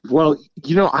 Well,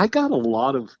 I got a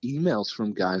lot of emails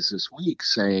from guys this week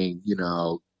saying,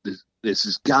 this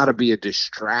has got to be a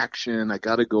distraction. I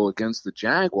got to go against the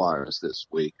Jaguars this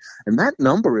week. And that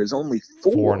number is only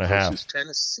 4.5 versus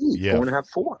Tennessee. Yeah. 4.5,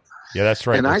 4. Yeah, that's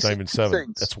right. And That's I not even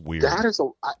 7. That's weird.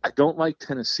 I don't like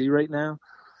Tennessee right now.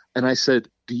 And I said,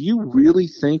 do you really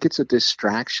think it's a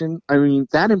distraction? I mean,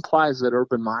 that implies that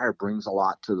Urban Meyer brings a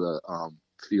lot to the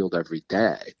field every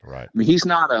day. Right. I mean, he's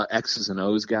not a X's and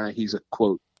O's guy. He's a,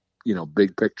 quote,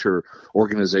 big picture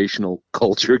organizational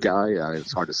culture guy.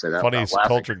 It's hard to say that. Funny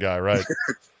culture guy, right?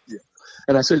 Yeah.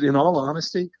 And I said, in all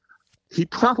honesty, he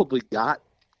probably got,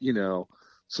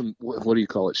 some, what do you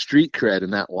call it, street cred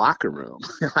in that locker room.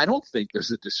 I don't think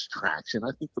there's a distraction.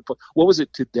 I think what was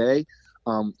it today?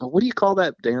 What do you call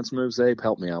that dance move, Zabe?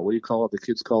 Help me out. What do you call it? The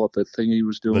kids call it that thing he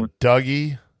was doing? The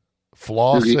Dougie,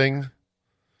 flossing.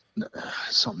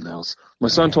 Something else. My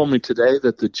son told me today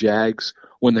that the Jags,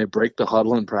 when they break the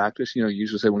huddle in practice, you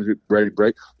usually say when you're ready to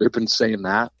break, they've been saying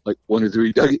that, like 1 or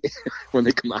 3 Dougie, when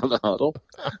they come out of the huddle.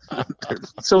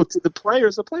 So to the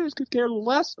players could care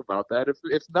less about that.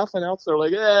 If nothing else, they're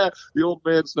like, the old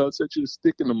man's not such a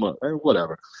stick in the mud,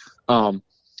 whatever.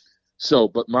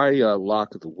 But my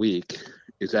lock of the week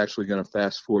is actually going to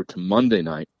fast forward to Monday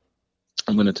night.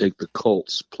 I'm going to take the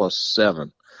Colts plus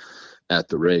 7 at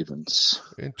the Ravens.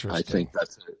 Interesting. I think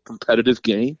that's a competitive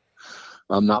game.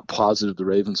 I'm not positive the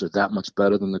Ravens are that much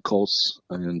better than the Colts,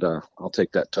 and I'll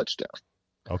take that touchdown.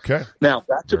 Okay. Now,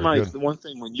 back to Very the one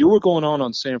thing. When you were going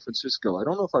on San Francisco, I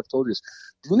don't know if I've told you this.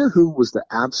 Do you know who was the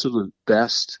absolute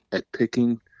best at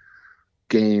picking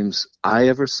games I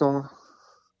ever saw?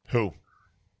 Who?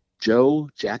 Joe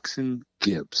Jackson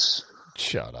Gibbs.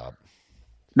 Shut up.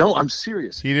 No, I'm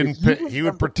serious. He didn't. He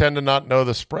would pretend to not know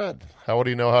the spread. How would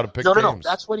he know how to pick games? No.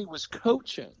 That's what he was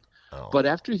coaching. But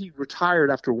after he retired,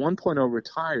 after 1.0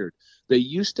 retired, they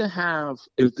used to have,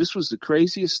 this was the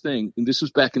craziest thing, and this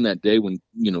was back in that day when,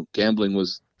 gambling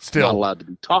was still not allowed to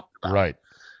be talked about. Right.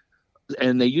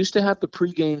 And they used to have the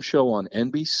pregame show on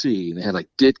NBC, and they had like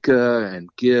Ditka and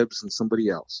Gibbs and somebody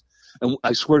else. And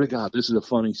I swear to God, this is a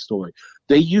funny story.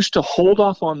 They used to hold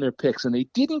off on their picks, and they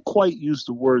didn't quite use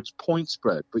the words point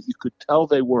spread, but you could tell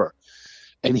they were.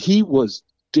 And he was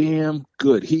damn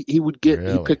good. He would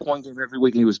he'd pick one game every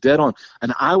week, and he was dead on.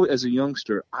 And as a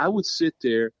youngster, I would sit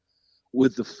there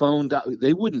with the phone.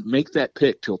 They wouldn't make that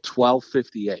pick till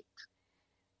 12:58.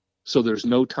 So there's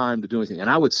no time to do anything. And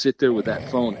I would sit there with that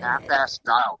phone half-ass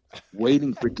dialed,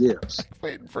 waiting for Gibbs.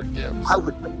 I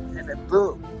would, and then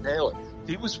boom, nail it.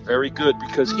 He was very good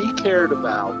because he cared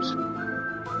about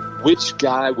which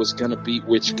guy was going to beat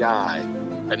which guy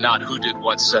and not who did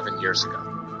what 7 years ago.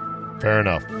 Fair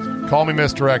enough.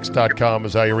 CallMeMrX.com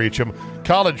is how you reach him.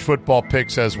 College football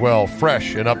picks as well,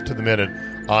 fresh and up to the minute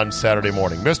on Saturday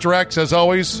morning. Mr. X, as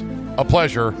always, a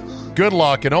pleasure. Good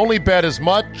luck, and only bet as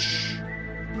much.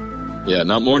 Yeah,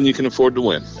 not more than you can afford to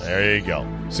win. There you go.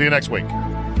 See you next week.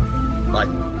 Bye.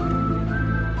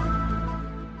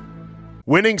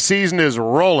 Winning season is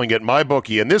rolling at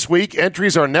MyBookie, and this week,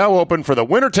 entries are now open for the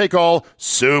winner-take-all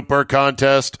Super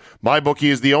Contest.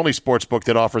 MyBookie is the only sportsbook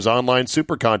that offers online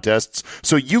super contests,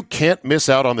 so you can't miss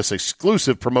out on this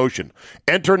exclusive promotion.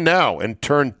 Enter now and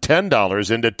turn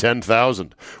 $10 into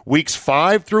 $10,000. Weeks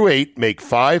 5 through 8 make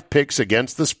 5 picks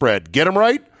against the spread. Get them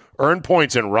right? Earn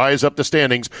points and rise up the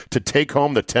standings to take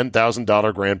home the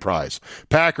 $10,000 grand prize.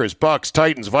 Packers, Bucks,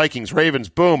 Titans, Vikings, Ravens,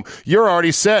 boom, you're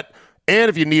already set. And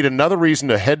if you need another reason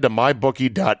to head to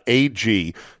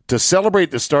mybookie.ag to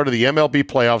celebrate the start of the MLB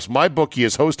playoffs, MyBookie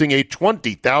is hosting a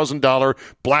 $20,000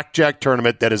 blackjack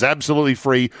tournament that is absolutely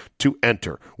free to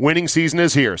enter. Winning season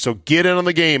is here, so get in on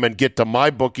the game and get to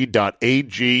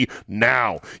mybookie.ag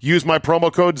now. Use my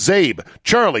promo code ZABE,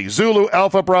 Charlie, Zulu,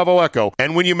 Alpha, Bravo, Echo,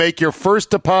 and when you make your first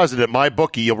deposit at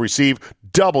MyBookie, you'll receive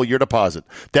double your deposit.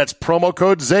 That's promo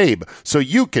code ZABE, so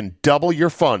you can double your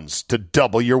funds to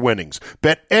double your winnings.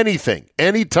 Bet anything,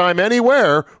 anytime,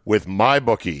 anywhere with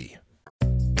MyBookie.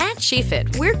 At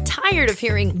SheFit, we're tired of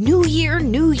hearing new year,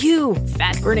 new you,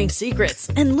 fat-burning secrets,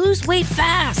 and lose weight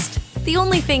fast. The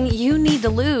only thing you need to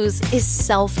lose is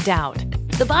self-doubt.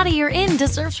 The body you're in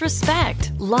deserves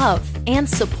respect, love, and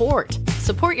support.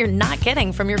 Support you're not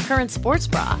getting from your current sports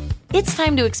bra. It's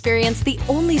time to experience the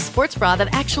only sports bra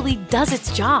that actually does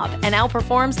its job and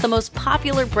outperforms the most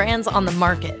popular brands on the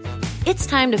market. It's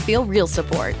time to feel real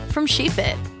support from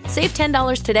SheFit. Save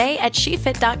 $10 today at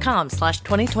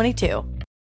shefit.com/2022.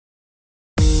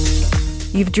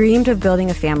 You've dreamed of building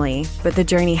a family, but the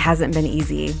journey hasn't been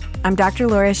easy. I'm Dr.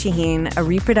 Laura Shaheen, a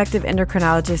reproductive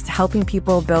endocrinologist helping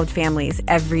people build families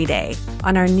every day.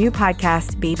 On our new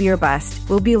podcast, Baby or Bust,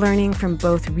 we'll be learning from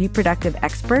both reproductive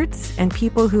experts and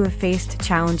people who have faced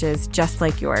challenges just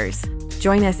like yours.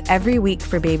 Join us every week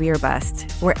for Baby or Bust,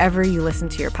 wherever you listen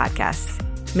to your podcasts.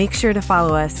 Make sure to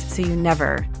follow us so you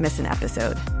never miss an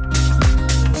episode.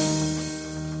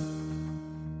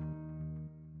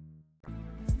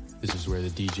 This is where the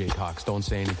DJ talks. Don't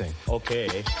say anything.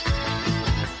 Okay.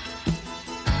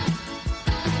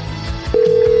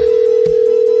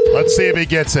 Let's see if he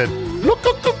gets it. Beauty,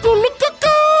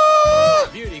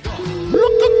 go.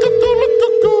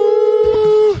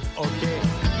 Okay.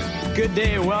 Good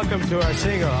day and welcome to our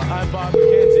single. I'm Bob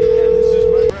McKenzie, and this is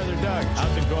my brother Doug.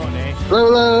 How's it going, eh?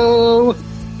 Hello.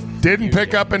 Didn't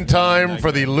pick up in time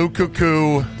for the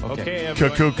Lukuku Okay,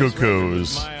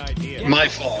 Cuckoo-Cuckoos. My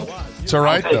fault. It's all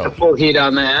right, though. Full heat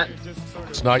on that.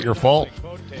 It's not your fault.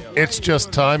 It's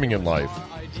just timing in life.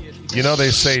 You know,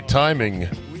 they say timing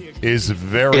is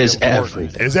very important.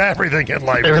 Everything. Is everything in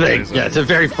life. Everything. Yeah, it's a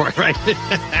very important, right?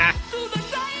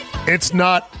 It's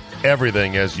not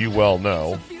everything, as you well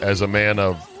know, as a man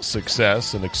of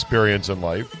success and experience in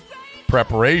life.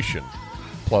 Preparation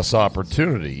plus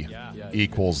opportunity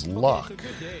equals luck.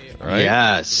 Right?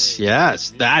 Yes,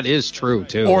 that is true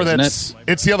too. Or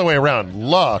it's the other way around.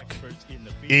 Luck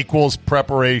equals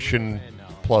preparation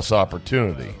plus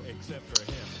opportunity.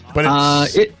 But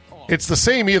it's the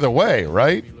same either way,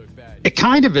 right? It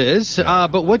kind of is.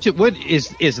 But what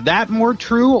is that more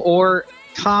true, or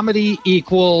comedy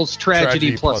equals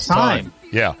tragedy plus time?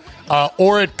 Yeah.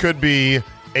 Or it could be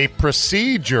a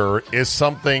procedure is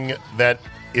something that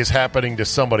is happening to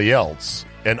somebody else.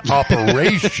 An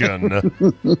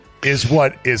operation is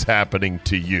what is happening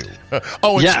to you.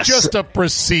 Oh, it's just a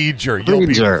procedure. You'll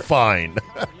be fine.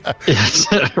 Yes,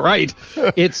 right.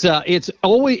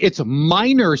 It's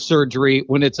minor surgery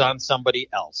when it's on somebody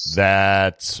else.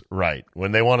 That's right.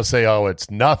 When they want to say, oh, it's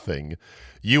nothing,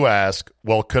 you ask,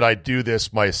 well, could I do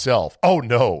this myself? Oh,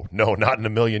 no, not in a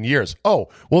million years. Oh,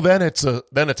 well, then it's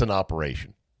an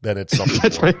operation. Then it's something.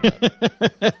 That's right.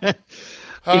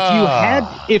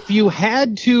 If you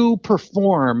had to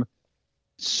perform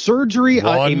surgery,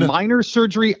 a minor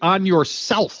surgery on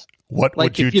yourself, what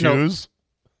would you choose?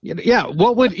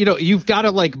 What would you've got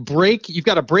to break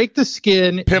the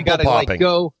skin. Pimple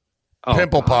popping.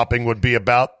 Pimple popping would be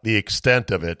about the extent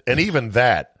of it, and even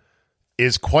that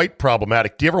is quite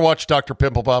problematic. Do you ever watch Dr.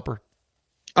 Pimple Popper?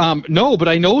 No, but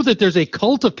I know that there's a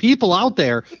cult of people out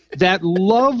there that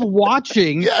love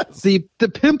watching the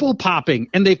pimple popping,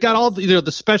 and they've got all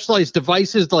the specialized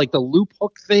devices like the loop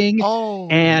hook thing.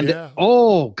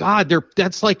 Oh God,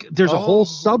 there's a whole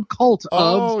subcult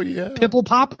of pimple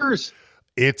poppers.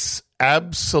 It's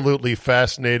absolutely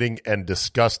fascinating and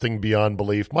disgusting beyond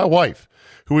belief. My wife,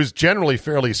 who is generally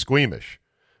fairly squeamish,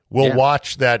 will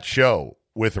watch that show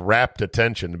with rapt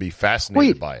attention to be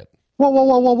fascinated by it.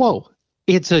 Whoa.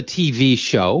 It's a TV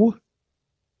show.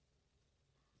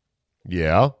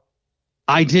 Yeah.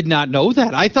 I did not know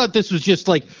that. I thought this was just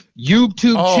like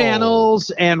YouTube channels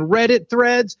and Reddit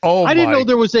threads. I didn't know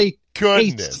there was a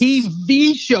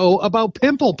TV show about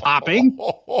pimple popping.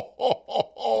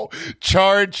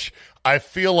 Charch, I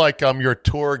feel like I'm your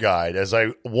tour guide as I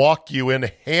walk you in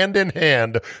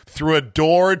hand through a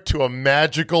door to a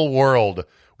magical world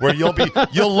where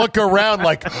you'll look around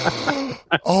like,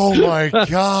 oh my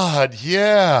God,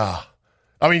 yeah.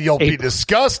 I mean, you'll be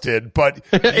disgusted, but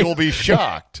you'll be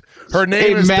shocked. Her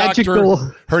name is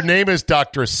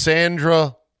Dr.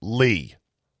 Sandra Lee.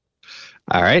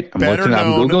 All right, I'm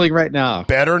Googling right now.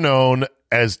 Better known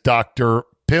as Dr.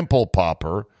 Pimple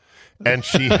Popper, and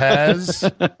she has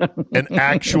an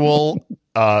actual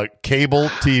cable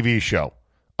TV show.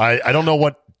 I don't know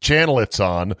what channel it's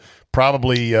on.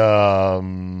 Probably,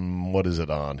 what is it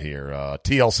on here?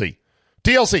 TLC.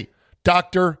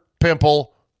 Dr.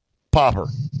 Pimple Popper.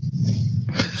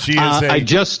 She is I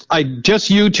just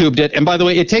YouTubed it, and by the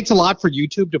way, it takes a lot for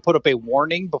YouTube to put up a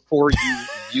warning before you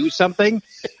view something.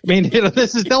 I mean,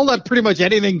 they'll let pretty much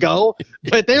anything go,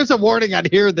 but there's a warning on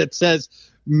here that says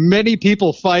many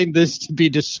people find this to be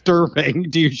disturbing.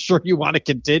 Do you sure you want to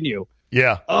continue?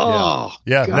 Yeah. Oh,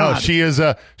 yeah. God. No, she is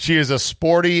a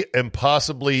sporty,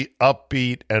 impossibly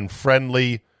upbeat and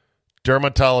friendly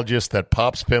dermatologist that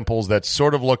pops pimples that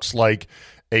sort of looks like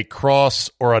a cross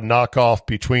or a knockoff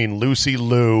between Lucy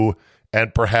Liu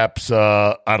and perhaps,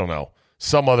 I don't know,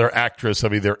 some other actress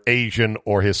of either Asian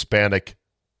or Hispanic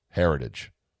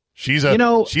heritage. She's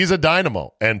a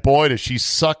dynamo, and boy, does she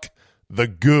suck the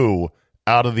goo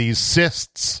out of these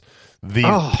cysts,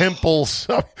 the pimples,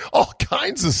 all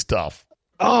kinds of stuff.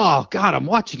 Oh God, I'm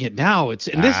watching it now. This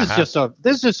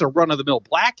is just a run of the mill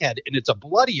blackhead, and it's a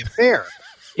bloody affair.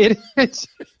 There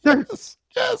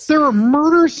are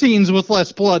murder scenes with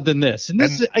less blood than this, and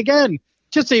this is again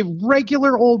just a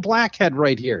regular old blackhead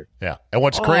right here. Yeah, and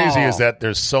what's crazy is that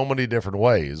there's so many different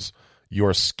ways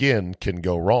your skin can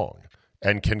go wrong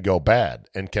and can go bad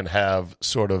and can have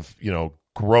sort of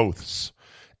growths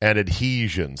and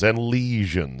adhesions and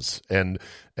lesions and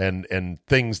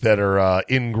things that are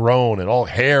ingrown and all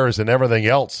hairs and everything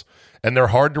else, and they're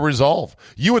hard to resolve.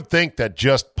 You would think that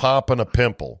just popping a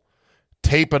pimple,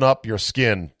 taping up your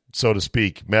skin, so to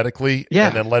speak, medically,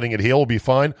 and then letting it heal will be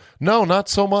fine. No, not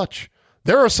so much.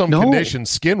 There are some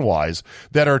conditions skin-wise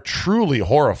that are truly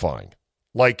horrifying,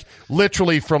 like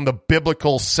literally from the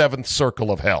biblical seventh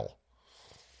circle of hell.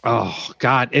 Oh,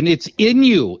 God. And it's in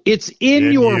you. It's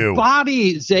in your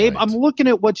body, Zabe. Right. I'm looking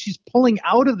at what she's pulling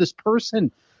out of this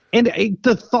person. And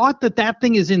the thought that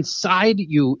thing is inside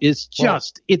you is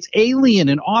just, it's alien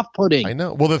and off-putting. I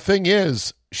know. Well, the thing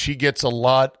is, she gets a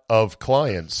lot of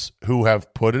clients who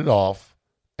have put it off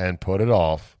and put it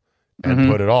off and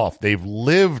put it off. They've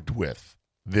lived with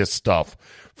this stuff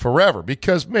forever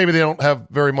because maybe they don't have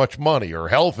very much money or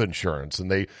health insurance,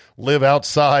 and they live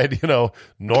outside,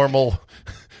 normal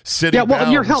city bounds.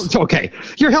 Well, your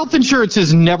health insurance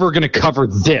is never going to cover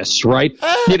this, right?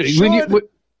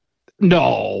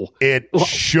 No. It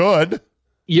should.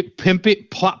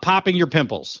 Popping your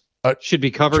pimples should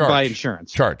be covered by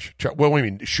insurance. Charch. Well, we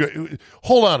mean,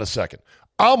 hold on a second.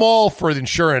 I'm all for the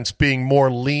insurance being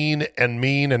more lean and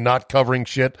mean and not covering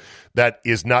shit that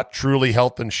is not truly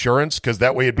health insurance, because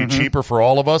that way it'd be cheaper for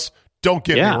all of us. Don't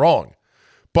get me wrong.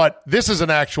 But this is an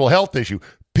actual health issue.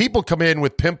 People come in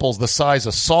with pimples the size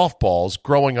of softballs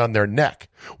growing on their neck.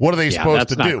 What are they supposed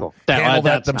to do? Cool. Handle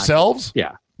that themselves? Cool.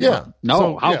 Yeah. Yeah. No,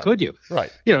 So, how yeah. could you?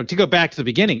 Right. To go back to the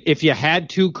beginning, if you had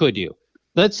to, could you?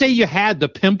 Let's say you had the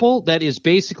pimple that is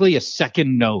basically a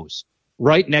second nose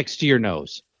right next to your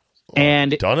nose.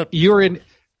 And done it you're in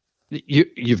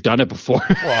you've done it before.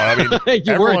 Well, I mean,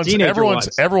 you were a teenager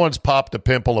once. everyone's popped a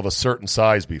pimple of a certain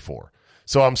size before.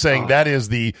 So I'm saying that is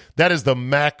the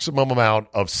maximum amount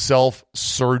of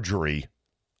self-surgery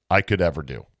I could ever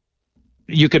do.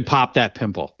 You could pop that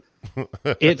pimple.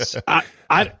 It's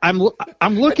I'm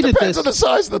looking at this. Depends on the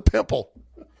size of the pimple.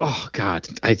 Oh God,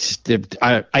 I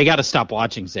got to stop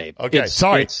watching Zabe. Okay,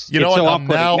 sorry. You know what?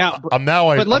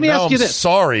 But let me ask you this.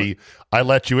 Sorry, I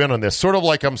let you in on this. Sort of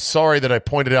like I'm sorry that I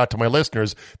pointed out to my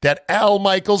listeners that Al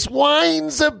Michaels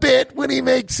whines a bit when he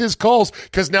makes his calls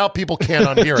because now people can't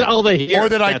unhear it. All they hear. Or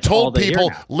that I told people,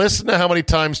 listen to how many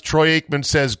times Troy Aikman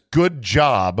says "good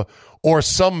job" or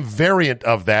some variant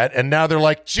of that, and now they're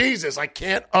like, Jesus, I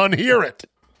can't unhear it.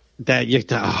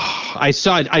 I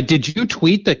saw it. Did you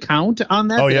tweet the count on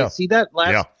that? Oh, Did yeah. I see that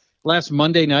last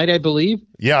Monday night, I believe?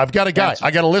 Yeah, I've got a guy.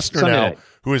 I got a listener Sunday now night.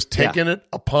 who has taken it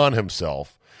upon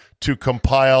himself to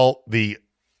compile the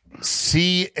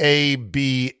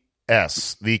ACBS,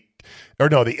 the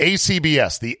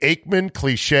ACBS, the Aikman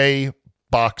Cliche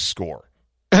Box Score.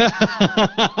 And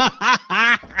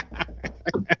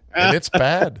it's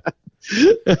bad.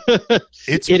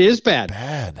 It is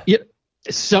bad.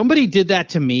 Somebody did that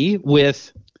to me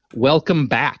with Welcome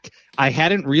Back. I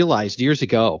hadn't realized years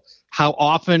ago how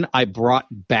often I brought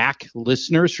back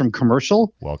listeners from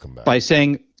commercial. Welcome back. By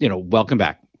saying, welcome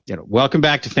back. Welcome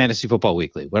back to Fantasy Football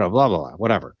Weekly. Blah, blah, blah,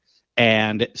 whatever.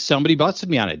 And somebody busted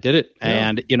me on it, did it. Yeah.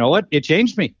 And you know what? It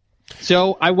changed me.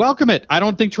 So I welcome it. I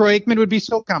don't think Troy Aikman would be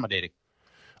so accommodating.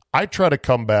 I try to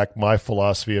come back. My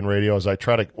philosophy in radio is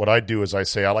what I do is I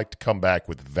say I like to come back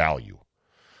with value.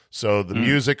 So the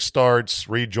music starts,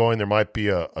 rejoin, there might be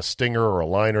a stinger or a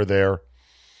liner there.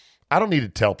 I don't need to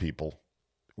tell people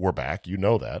we're back. You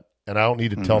know that. And I don't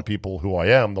need to tell people who I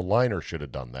am. The liner should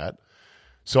have done that.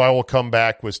 So I will come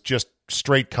back with just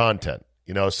straight content.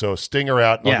 So stinger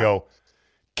out and I'll go,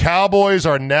 Cowboys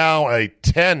are now a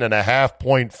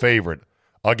 10.5-point favorite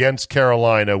against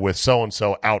Carolina with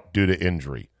so-and-so out due to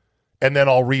injury. And then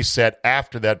I'll reset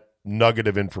after that nugget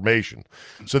of information.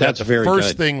 So that's the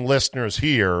first thing listeners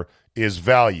hear is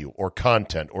value or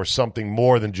content or something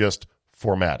more than just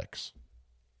formatics.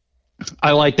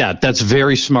 I like that. That's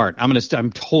very smart.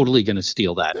 I'm totally gonna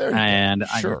steal that. And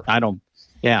sure. I don't.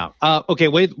 Yeah. Okay.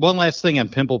 Wait. One last thing on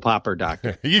Pimple Popper,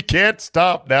 Doctor. You can't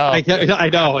stop now. I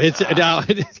know. It's now.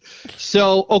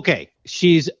 So okay.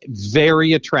 She's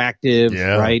very attractive,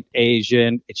 right?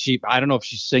 Asian. I don't know if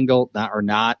she's single or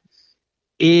not.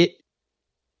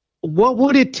 What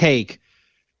would it take?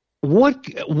 What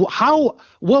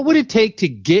would it take to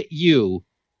get you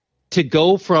to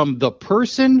go from the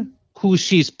person who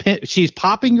she's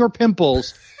popping your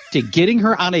pimples to getting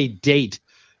her on a date,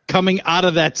 coming out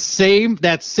of that same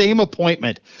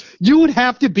appointment? You would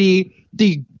have to be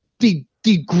the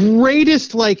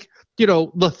greatest,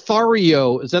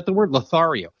 Lothario. Is that the word?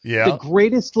 Lothario. Yeah. The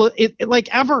greatest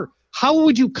ever. How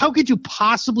could you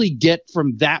possibly get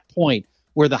from that point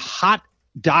where the hot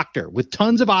doctor with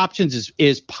tons of options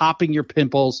is popping your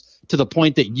pimples to the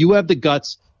point that you have the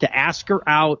guts to ask her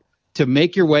out, to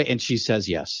make your way, and she says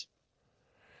yes?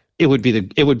 It would be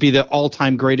the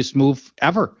all-time greatest move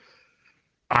ever.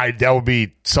 That would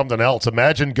be something else.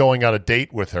 Imagine going on a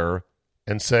date with her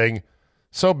and saying,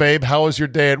 "So, babe, how was your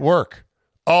day at work?"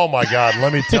 Oh my God,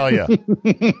 let me tell you.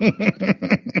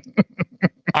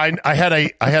 I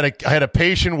had a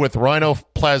patient with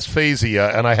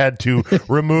rhinoplasaphasia, and I had to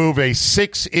remove a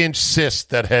 6-inch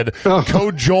cyst that had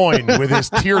co-joined with his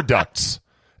tear ducts,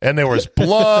 and there was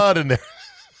blood in there.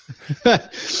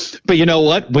 But you know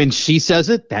what? When she says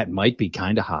it, that might be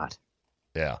kind of hot.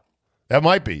 Yeah, that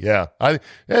might be. Yeah,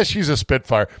 she's a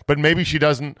spitfire, but maybe she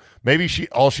doesn't. Maybe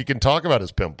all she can talk about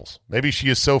is pimples. Maybe she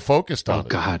is so focused on it. Oh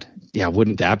God, yeah,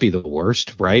 wouldn't that be the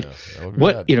worst? Right? Yeah,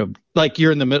 what bad. Like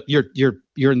you're in the middle,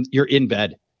 you're in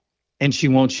bed, and she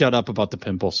won't shut up about the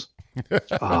pimples.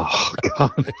 Oh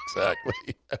God, exactly.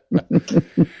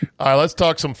 All right, let's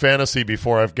talk some fantasy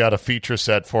before I've got a feature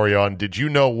set for you on. Did you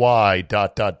know why? ...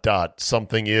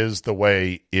 Something is the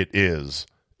way it is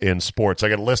in sports. I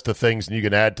got a list of things, and you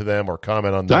can add to them or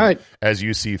comment on them as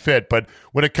you see fit. But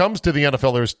when it comes to the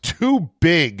NFL, there's two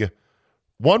big,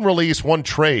 one release, one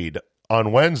trade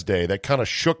on Wednesday that kind of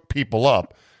shook people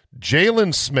up.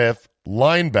 Jalen Smith,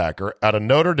 linebacker out of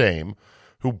Notre Dame,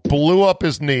 who blew up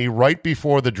his knee right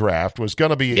before the draft, was going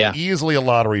to be easily a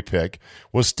lottery pick,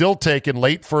 was still taken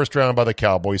late first round by the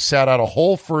Cowboys, sat out a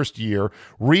whole first year,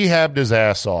 rehabbed his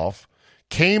ass off,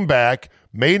 came back,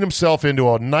 made himself into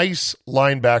a nice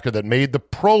linebacker that made the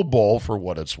Pro Bowl for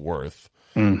what it's worth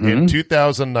in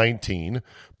 2019,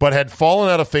 but had fallen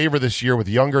out of favor this year with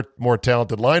younger, more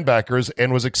talented linebackers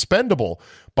and was expendable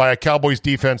by a Cowboys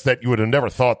defense that you would have never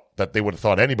thought that they would have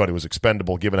thought anybody was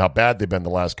expendable given how bad they've been the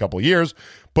last couple of years.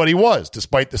 But he was,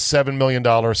 despite the $7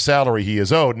 million salary he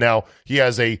is owed. Now, he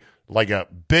has a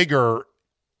bigger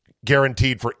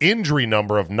guaranteed for injury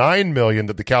number of $9 million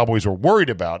that the Cowboys were worried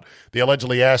about. They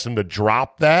allegedly asked him to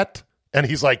drop that, and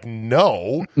he's like,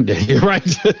 no. You're right.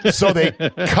 So they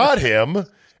cut him,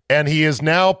 and he is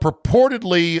now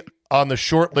purportedly on the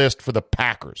short list for the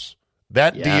Packers.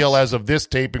 That deal, as of this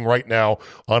taping right now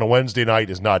on a Wednesday night,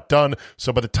 is not done.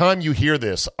 So by the time you hear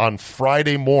this on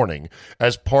Friday morning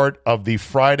as part of the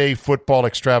Friday football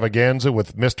extravaganza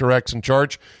with Mr. X and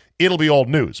Charch, it'll be old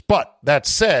news. But that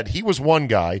said, he was one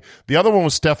guy. The other one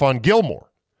was Stephon Gilmore,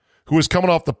 who was coming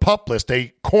off the PUP list,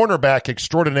 a cornerback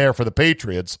extraordinaire for the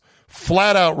Patriots,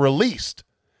 flat out released.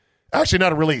 Actually,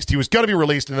 not released. He was going to be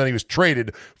released, and then he was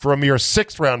traded for a mere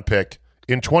sixth-round pick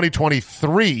in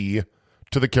 2023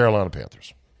 to the Carolina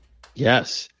Panthers.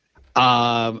 Yes.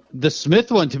 The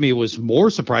Smith one to me was more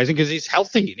surprising because he's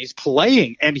healthy and he's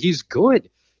playing and he's good.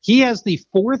 He has the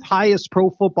fourth highest Pro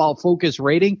Football Focus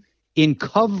rating in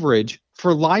coverage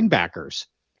for linebackers.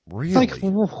 Really? Like,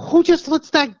 who just lets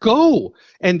that go?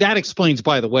 And that explains,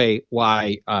 by the way,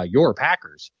 why your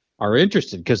Packers are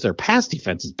interested, because their pass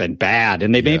defense has been bad,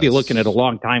 and they may be looking at a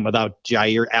long time without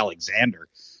Jair Alexander.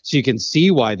 So you can see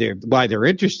why they're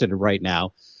interested right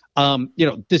now.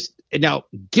 Now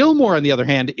Gilmore, on the other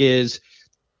hand, is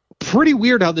pretty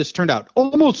weird how this turned out.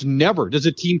 Almost never does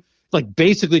a team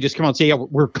basically just come out and say, yeah,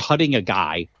 we're cutting a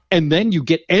guy, and then you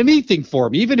get anything for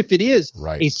him, even if it is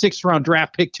a sixth-round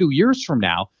draft pick 2 years from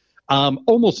now.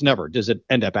 Almost never does it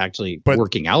end up actually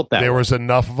working out that way. There was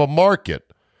enough of a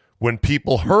market. When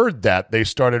people heard that, they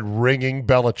started ringing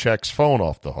Belichick's phone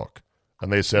off the hook.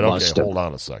 And they said, okay, hold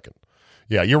on a second.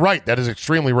 Yeah, you're right. That is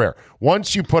extremely rare.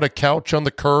 Once you put a couch on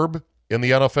the curb in the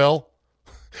NFL,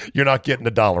 you're not getting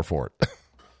 $1 for it.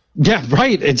 Yeah,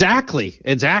 right. Exactly.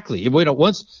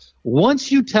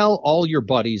 Once you tell all your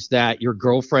buddies that your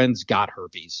girlfriend's got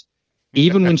herpes,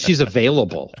 even when she's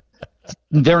available,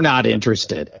 they're not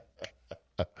interested.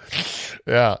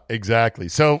 Yeah, exactly.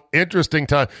 So interesting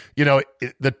time.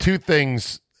 The two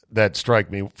things that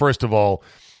strike me, first of all,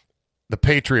 the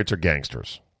Patriots are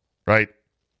gangsters, right?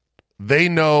 They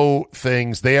know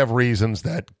things. They have reasons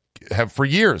that have for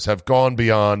years have gone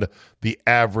beyond the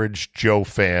average Joe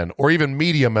fan or even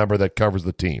media member that covers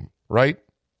the team, right?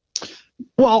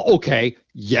 Well, okay.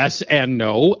 Yes and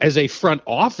no. As a front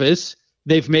office,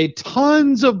 they've made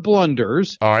tons of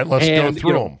blunders. All right, let's go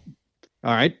through them.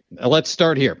 All right, let's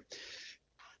start here.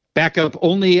 Back up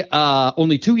only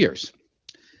 2 years.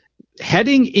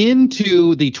 Heading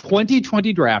into the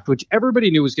 2020 draft, which everybody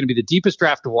knew was going to be the deepest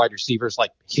draft of wide receivers,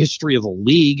 history of the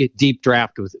league, deep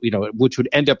draft with which would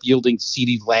end up yielding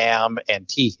CeeDee Lamb and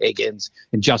T. Higgins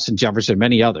and Justin Jefferson and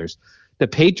many others. The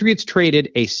Patriots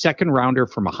traded a second rounder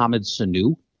for Mohamed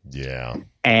Sanu. Yeah.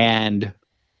 And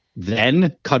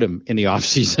then cut him in the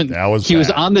offseason. He was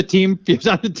on the team. He was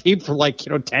on the team for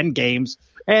 10 games,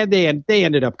 and they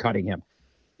ended up cutting him.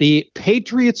 The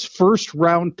Patriots'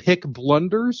 first-round pick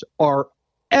blunders are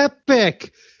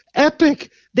epic.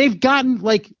 Epic. They've gotten,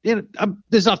 this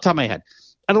is off the top of my head,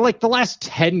 out of, the last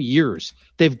 10 years,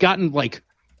 they've gotten,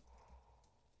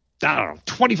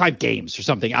 25 games or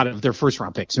something out of their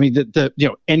first-round picks. I mean,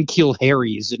 N'Keal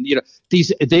Harry's and,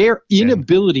 their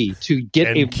inability to get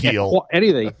anything. N'Keal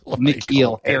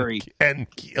Harry.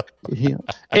 N'Keal.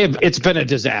 It's been a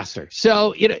disaster.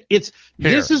 So,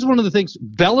 this is one of the things.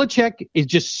 Belichick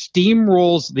just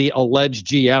steamrolls the alleged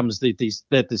GMs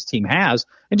that this team has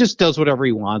and just does whatever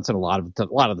he wants. And a lot of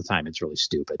the time, it's really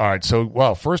stupid. All right.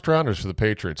 So, first rounders for the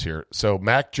Patriots here. So,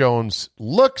 Mac Jones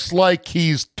looks like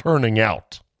he's turning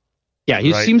out. Yeah,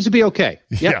 he seems to be okay.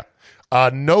 Yep. Yeah.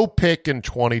 No pick in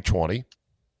 2020.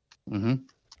 Mm-hmm.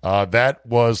 That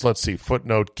was, let's see,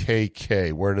 footnote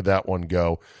KK. Where did that one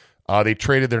go? They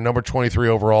traded their number 23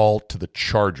 overall to the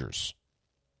Chargers.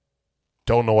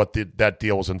 Don't know what that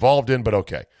deal was involved in, but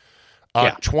okay.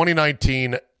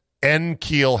 2019,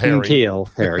 N'Keal Harry.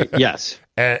 N'Keal Harry, yes.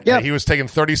 And he was taken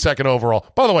 32nd overall.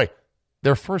 By the way,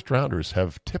 their first rounders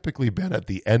have typically been at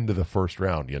the end of the first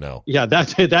round, Yeah,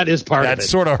 that is part of it. That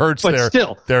sort of hurts but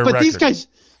their record.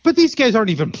 These guys aren't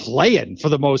even playing for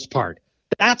the most part.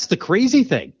 That's the crazy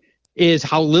thing. is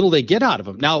how little they get out of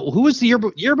him. Now, who was the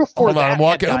year before? Hold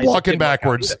on, that I'm walking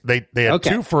backwards. They had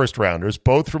 2 first-rounders,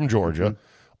 both from Georgia.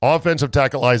 Mm-hmm. Offensive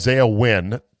tackle Isaiah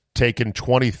Wynn, taken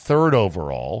 23rd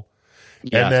overall.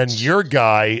 Yeah. And then your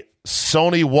guy,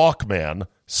 Sony Walkman,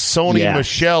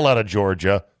 Michelle out of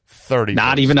Georgia, 30.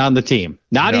 Not even on the team.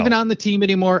 Not even on the team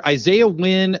anymore. Isaiah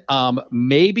Wynn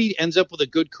maybe ends up with a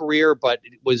good career, but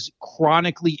was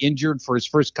chronically injured for his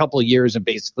first couple of years and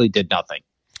basically did nothing.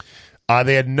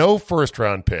 They had no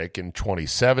first-round pick in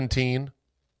 2017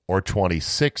 or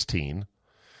 2016.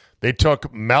 They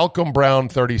took Malcolm Brown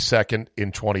 32nd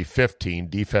in 2015,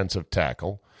 defensive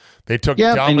tackle. They took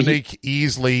Dominique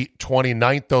Easley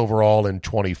 29th overall in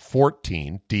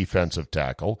 2014, defensive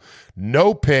tackle.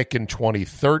 No pick in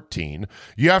 2013.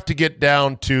 You have to get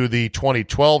down to the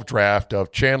 2012 draft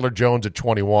of Chandler Jones at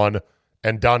 21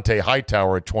 and Dante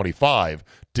Hightower at 25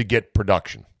 to get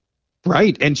production.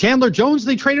 Right. And Chandler Jones,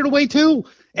 they traded away too.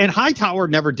 And Hightower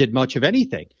never did much of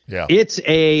anything. Yeah. This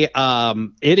has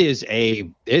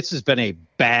been a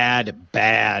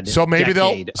bad so maybe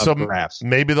decade of drafts.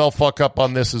 Maybe they'll fuck up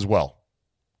on this as well.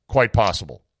 Quite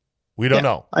possible. We don't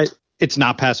know. It's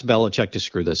not past Belichick to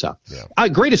screw this up. Yeah.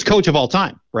 Greatest coach of all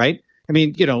time, right? I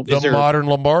mean, the modern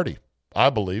Lombardi,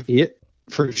 I believe.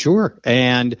 For sure.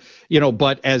 And,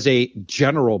 but as a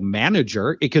general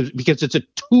manager, because it's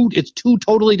two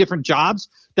totally different jobs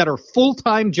that are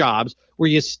full-time jobs where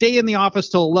you stay in the office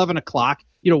till 11 o'clock.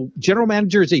 General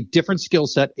manager is a different skill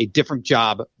set, a different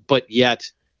job, but yet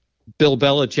Bill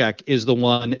Belichick is the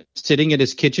one sitting at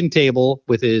his kitchen table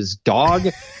with his dog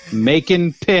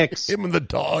making picks Him and the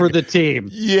dog. For the team.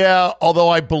 Yeah, although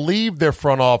I believe their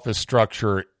front office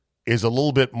structure is a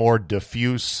little bit more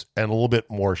diffuse and a little bit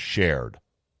more shared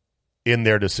in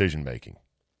their decision-making.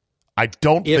 I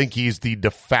don't think he's the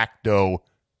de facto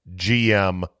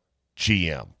GM.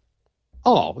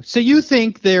 Oh, so you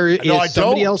think there is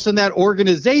somebody else in that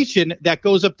organization that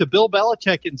goes up to Bill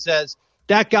Belichick and says,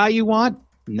 that guy you want?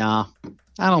 Nah,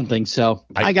 I don't think so.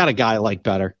 I got a guy I like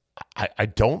better. I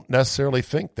don't necessarily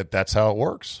think that's how it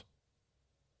works.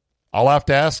 I'll have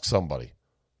to ask somebody.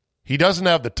 He doesn't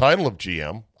have the title of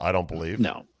GM, I don't believe.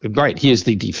 No, right. He is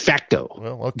the de facto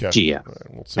GM.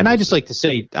 We'll and I like to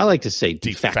say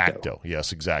de facto.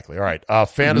 Yes, exactly. All right.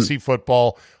 Fantasy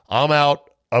football. I'm out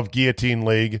of Guillotine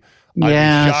League.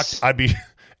 Yes. I'd be shocked.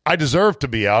 I deserve to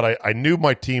be out. I knew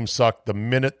my team sucked the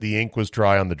minute the ink was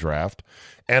dry on the draft,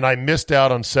 and I missed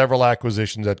out on several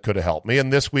acquisitions that could have helped me.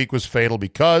 And this week was fatal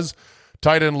because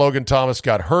tight end Logan Thomas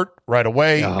got hurt right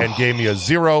away and gave me a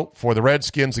 0 for the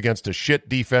Redskins against a shit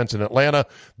defense in Atlanta.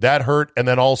 That hurt. And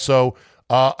then also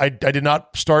I did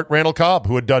not start Randall Cobb,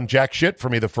 who had done jack shit for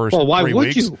me the first 3 weeks. Why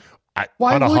would you?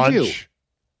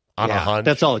 On a hunch.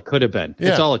 That's all it could have been.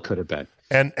 That's all it could have been.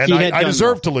 And I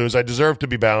deserve to lose. I deserve to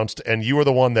be bounced, and you are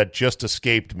the one that just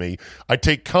escaped me. I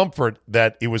take comfort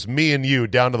that it was me and you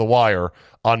down to the wire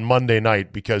on Monday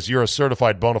night because you're a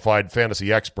certified bona fide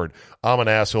fantasy expert. I'm an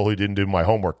asshole who didn't do my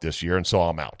homework this year, and so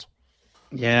I'm out.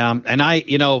 Yeah, and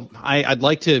I'd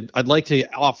like to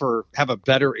have a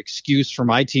better excuse for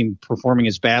my team performing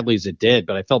as badly as it did,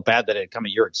 but I felt bad that it had come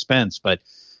at your expense. But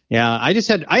yeah, I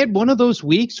had one of those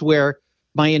weeks where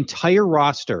my entire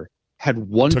roster had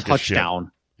one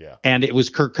touchdown, and it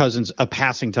was Kirk Cousins, a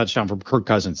passing touchdown from Kirk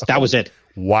Cousins. That was it.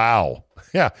 Wow.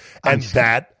 Yeah, and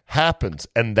that happens,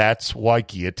 and that's why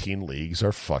guillotine leagues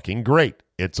are fucking great.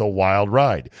 It's a wild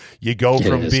ride. You go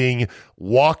from being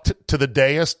walked to the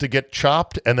dais to get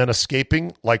chopped and then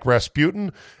escaping like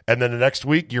Rasputin, and then the next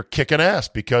week you're kicking ass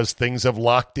because things have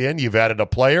locked in, you've added a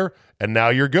player, and now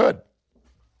you're good.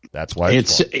 That's why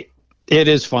it's fun. It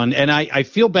is fun, and I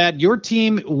feel bad. Your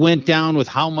team went down with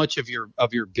how much of your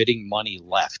bidding money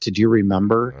left? Did you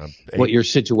remember what your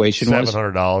situation was?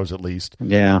 $700 at least.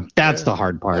 Yeah, that's the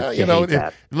hard part.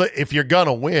 If you're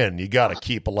gonna win, you got to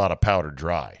keep a lot of powder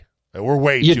dry. We're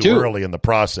way too early in the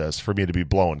process for me to be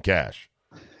blowing cash.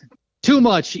 Too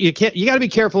much. You got to be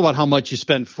careful about how much you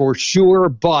spend for sure.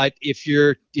 But if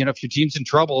your team's in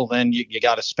trouble, then you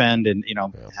got to spend, and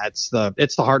it's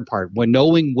the hard part. When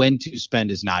knowing when to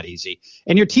spend is not easy.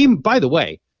 And your team, by the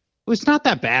way, it was not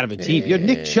that bad of a team. You had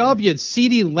Nick Chubb, you had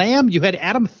CeeDee Lamb, you had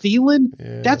Adam Thielen.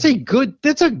 Yeah.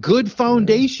 That's a good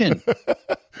foundation.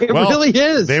 It really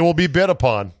is. They will be bid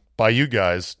upon by you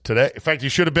guys today. In fact, you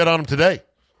should have bid on them today.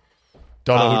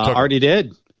 Don't know who took already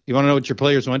did. You want to know what your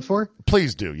players went for?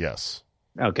 Please do, yes.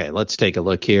 Okay, let's take a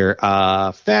look here.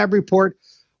 Fab report.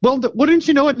 Well, wouldn't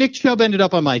you know it? Nick Chubb ended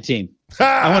up on my team.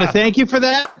 I want to thank you for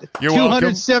that. You're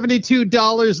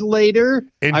 $272 later.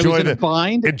 I was in a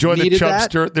bind. Enjoy the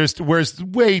Chubster. There's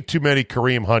way too many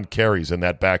Kareem Hunt carries in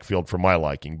that backfield for my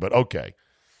liking, but okay.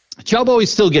 Chubb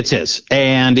always still gets his,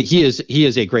 and he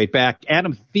is a great back.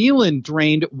 Adam Thielen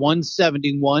drained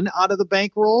 171 out of the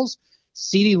bankrolls.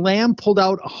 CeeDee Lamb pulled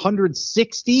out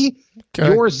 160.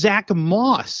 Okay. Your Zach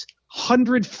Moss,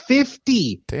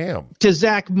 150. Damn. To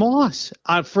Zach Moss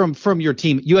from your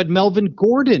team. You had Melvin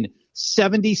Gordon,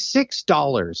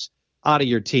 $76 out of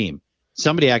your team.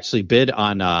 Somebody actually bid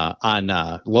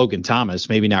on Logan Thomas,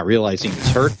 maybe not realizing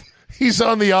he's hurt. He's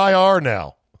on the IR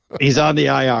now. He's on the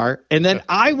IR. And then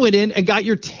I went in and got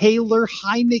your Taylor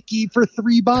Heineke for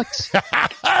 $3.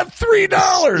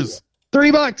 $3.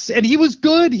 $3, and he was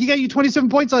good. He got you 27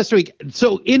 points last week.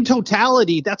 So in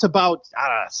totality, that's about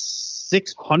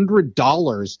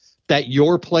 $600 that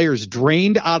your players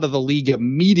drained out of the league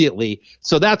immediately.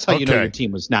 So that's how you know your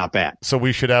team was not bad. So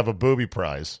we should have a booby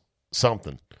prize,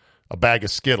 something, a bag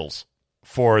of Skittles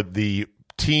for the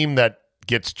team that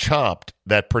gets chopped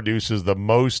that produces the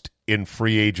most in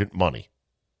free agent money.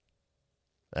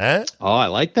 Eh? Oh, I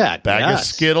like that. Bag of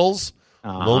Skittles,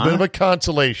 a little bit of a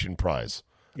consolation prize.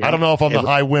 Yeah. I don't know if I'm the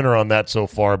high winner on that so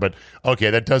far, but okay,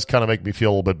 that does kind of make me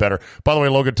feel a little bit better. By the way,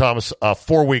 Logan Thomas,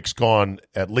 4 weeks gone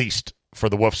at least for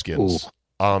the Wolfskins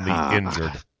on the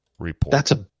injured report.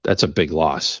 That's a big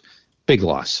loss. Big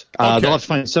loss. They'll have to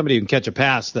find somebody who can catch a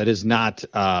pass that is not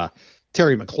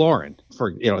Terry McLaurin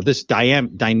for this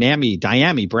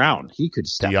Diami Brown. He could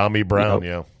step. Diami Brown,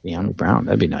 Diami Brown.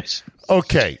 That'd be nice.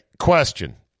 Okay,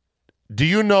 question. Do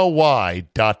you know why ...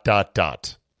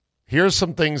 Here's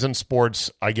some things in sports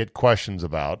I get questions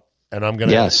about, and I'm going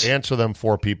to answer them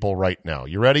for people right now.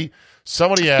 You ready?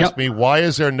 Somebody asked me, why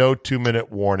is there no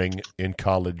 2-minute warning in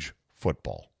college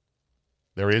football?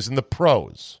 There is in the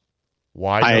pros.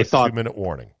 Why no 2-minute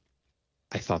warning?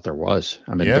 I thought there was.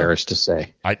 I'm embarrassed to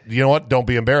say. You know what? Don't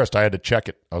be embarrassed. I had to check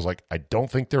it. I was like, I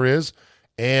don't think there is,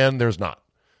 and there's not.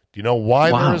 Do you know why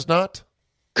there is not?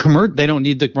 They don't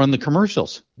need to run the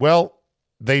commercials. Well,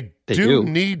 They do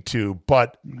need to,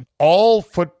 but all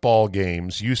football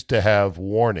games used to have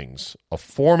warnings. A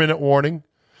 4-minute warning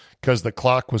because the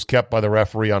clock was kept by the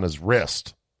referee on his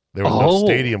wrist. There was no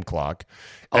stadium clock.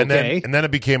 And then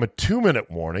it became a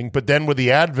 2-minute warning, but then with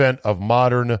the advent of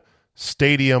modern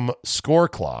stadium score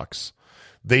clocks,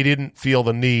 they didn't feel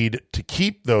the need to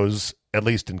keep those, at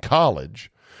least in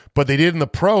college, but they did in the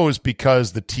pros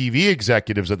because the TV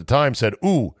executives at the time said,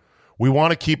 ooh, we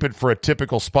want to keep it for a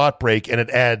typical spot break, and it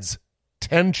adds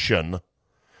tension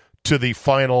to the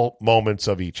final moments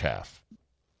of each half.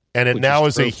 And it now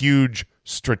is a huge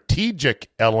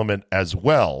strategic element as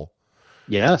well,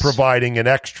 providing an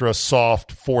extra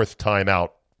soft fourth timeout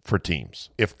for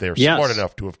teams if they're smart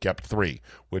enough to have kept 3,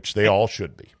 which they all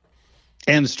should be.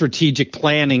 And strategic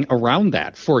planning around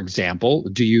that. For example,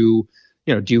 do you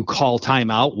call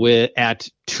timeout at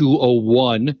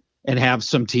 2:01 and have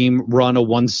some team run a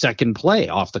 1-second play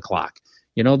off the clock?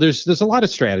 There's a lot of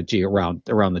strategy around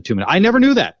the 2-minute. I never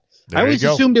knew that. I always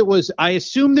assumed I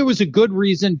assumed there was a good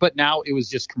reason, but now it was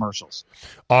just commercials.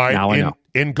 All right. Now I know.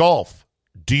 In golf,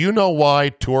 do you know why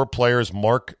tour players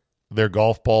mark their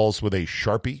golf balls with a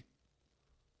Sharpie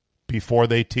before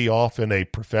they tee off in a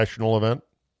professional event?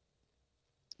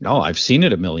 No, I've seen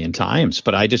it a million times,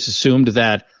 but I just assumed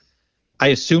that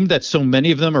so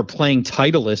many of them are playing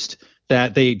Titleist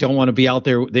that they don't want to be out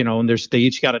there, and they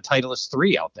each got a Titleist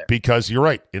 3 out there. Because you're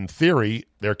right. In theory,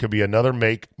 there could be another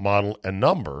make, model, and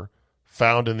number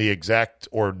found in the exact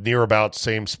or near about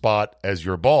same spot as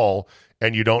your ball,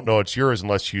 and you don't know it's yours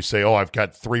unless you say, I've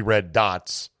got 3 red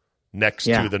dots next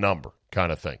to the number,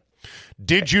 kind of thing.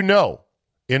 Did you know,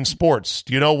 in sports,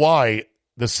 do you know why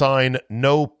the sign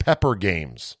 "No Pepper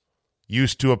Games"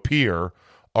 used to appear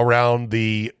around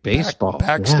the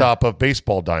backstop of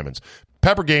baseball diamonds?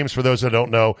 Pepper games, for those that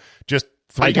don't know, just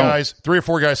 3 or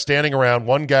 4 guys standing around,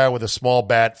 one guy with a small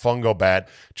bat, fungo bat,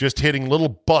 just hitting little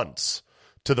bunts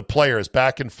to the players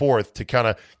back and forth to kind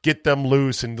of get them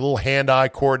loose and a little hand-eye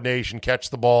coordination, catch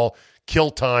the ball,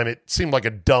 kill time. It seemed like a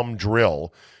dumb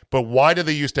drill. But why do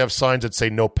they used to have signs that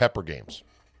say "No Pepper Games"?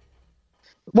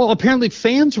 Well, apparently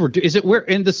fans were.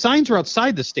 And the signs were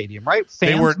outside the stadium, right?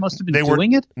 Fans must have been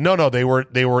doing it. No, they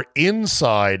were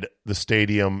inside the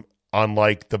stadium on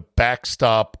like the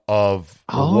backstop of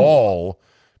the wall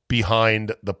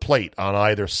behind the plate on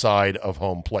either side of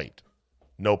home plate.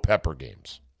 No Pepper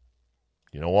Games.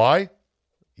 You know why?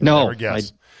 You'll never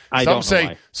guess. I don't know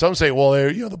why. Some say, well,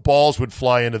 the balls would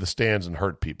fly into the stands and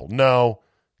hurt people. No,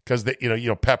 because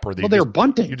pepper. They're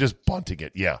bunting. You're just bunting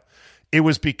it. Yeah. It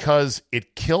was because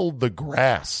it killed the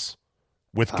grass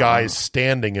with guys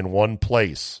standing in one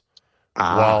place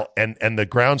Well, and the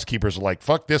groundskeepers are like,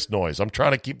 fuck this noise. I'm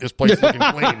trying to keep this place looking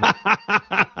clean.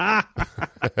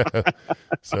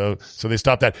 So they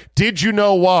stopped that. Did you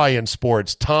know why in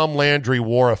sports Tom Landry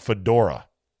wore a fedora?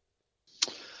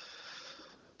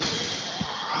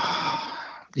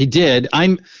 He did.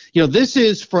 This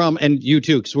is from, and you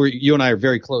too, because you and I are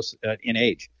very close in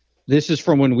age. This is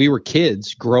from when we were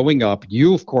kids growing up.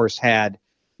 You, of course, had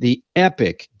the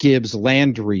epic Gibbs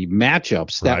Landry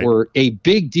matchups that were a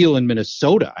big deal in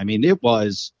Minnesota. I mean, it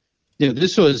was,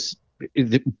 this was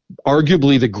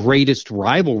arguably the greatest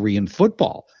rivalry in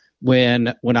football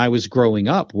when I was growing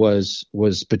up was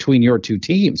between your two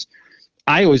teams.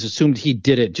 I always assumed he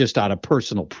did it just out of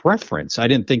personal preference. I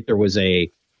didn't think there was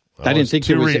a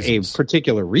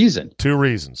particular reason. Two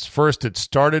reasons. First, it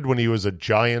started when he was a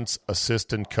Giants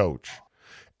assistant coach.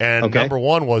 And number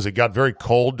one was it got very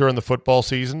cold during the football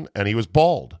season, and he was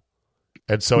bald.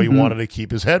 And so he wanted to keep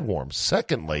his head warm.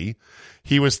 Secondly,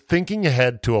 he was thinking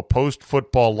ahead to a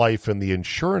post-football life in the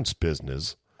insurance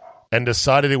business and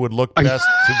decided it would look best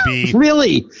to be...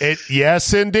 Really?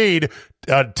 Yes, indeed.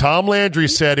 Tom Landry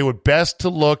said it would best to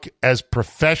look as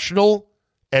professional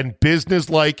and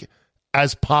businesslike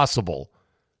as possible.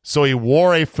 So he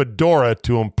wore a fedora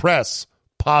to impress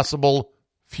possible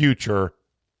future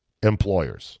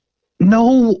employers.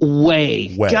 No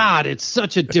way. God, it's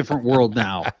such a different world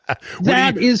now.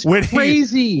 That is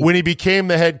crazy. When he became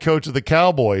the head coach of the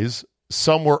Cowboys,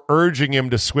 some were urging him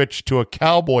to switch to a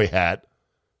cowboy hat,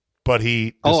 but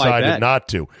he decided not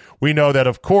to. We know that,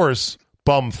 of course,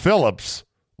 Bum Phillips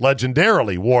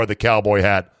legendarily wore the cowboy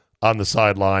hat on the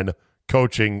sideline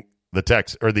coaching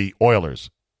the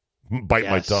Oilers. Bite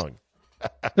my tongue.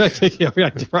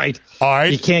 Right. All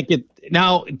right. You can't get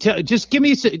now. Just give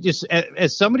me just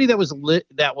as somebody that was lit.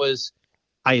 That was,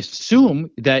 I assume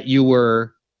that you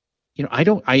were,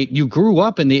 you grew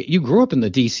up in the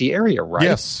DC area, right?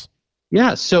 Yes.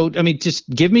 Yeah. So I mean, just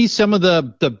give me some of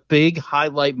the big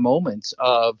highlight moments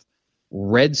of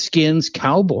Redskins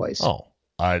Cowboys. Oh,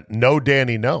 No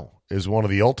Danny No is one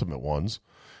of the ultimate ones.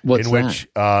 What's in which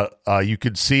you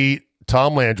could see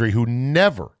Tom Landry,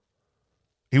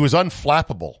 he was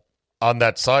unflappable on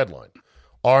that sideline.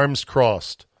 Arms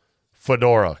crossed,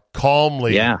 fedora,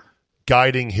 calmly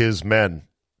guiding his men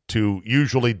to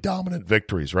usually dominant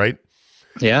victories, right?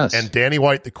 Yes. And Danny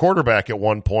White, the quarterback, at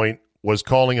one point was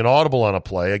calling an audible on a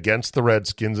play against the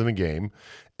Redskins in a game,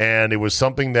 and it was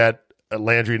something that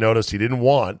Landry noticed he didn't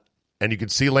want, and you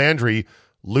could see Landry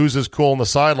lose his cool on the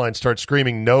sideline, start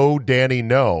screaming, "No, Danny,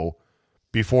 no,"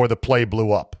 before the play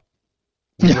blew up.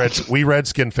 We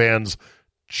Redskin fans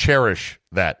cherish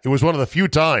that. It was one of the few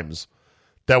times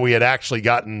that we had actually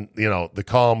gotten, the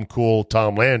calm, cool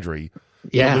Tom Landry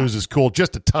to lose his cool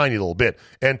just a tiny little bit.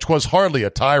 And 'twas hardly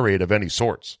a tirade of any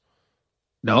sorts.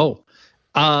 No.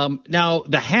 Now,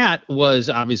 the hat was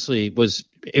obviously,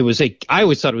 I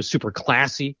always thought it was super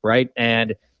classy, right?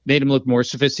 And made him look more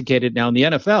sophisticated. Now, in the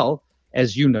NFL,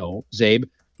 as you know, Zabe,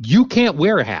 you can't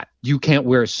wear a hat. You can't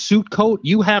wear a suit coat.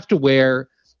 You have to wear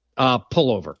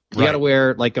pullover. You got to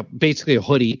wear basically a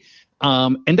hoodie.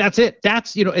 And that's it.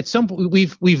 That's, at some point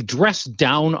we've dressed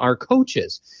down our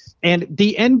coaches, and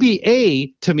the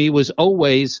NBA to me was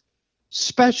always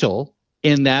special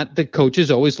in that the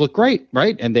coaches always look great.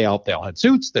 Right. And they all had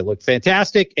suits. They looked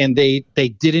fantastic, and they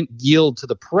didn't yield to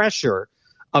the pressure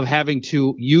of having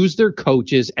to use their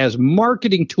coaches as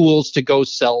marketing tools to go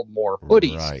sell more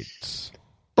hoodies. Right.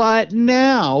 But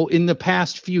now, in the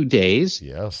past few days,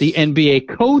 the NBA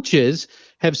coaches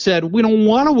have said, we don't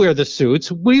want to wear the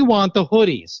suits. We want the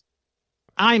hoodies.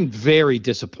 I'm very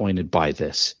disappointed by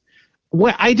this.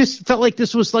 I just felt like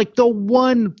this was like the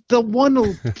one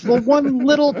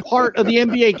little part of the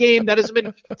NBA game that hasn't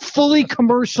been fully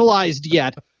commercialized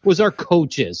yet was our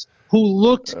coaches who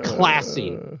looked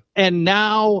classy. And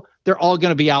now they're all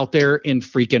going to be out there in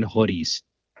freaking hoodies.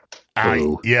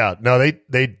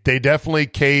 They definitely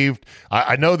caved.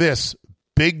 I know this.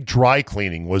 Big Dry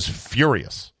Cleaning was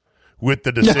furious with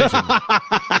the decision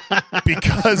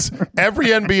because every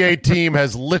NBA team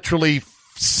has literally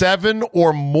 7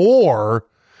 or more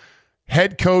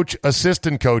head coach,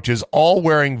 assistant coaches, all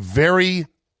wearing very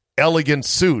elegant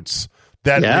suits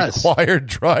that require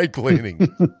dry cleaning.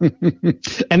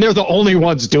 And they're the only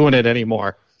ones doing it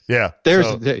anymore. Yeah.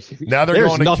 Now there's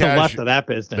going nothing left of that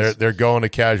business. They're going to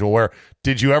casual wear.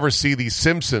 Did you ever see the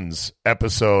Simpsons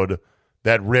episode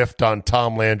that riffed on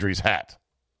Tom Landry's hat?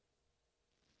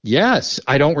 Yes.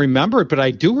 I don't remember it, but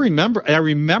I do remember. I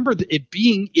remember it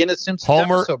being in a Simpsons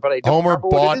episode, but I don't remember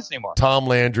what it is anymore. Tom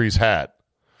Landry's hat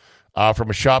from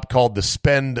a shop called the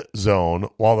Spend Zone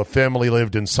while the family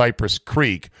lived in Cypress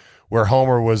Creek, where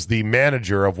Homer was the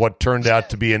manager of what turned out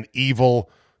to be an evil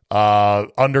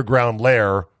underground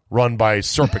lair run by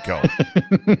Serpico.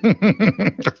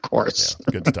 Of course.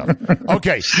 Yeah, good stuff.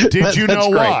 Okay, did you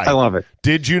know great. why? I love it.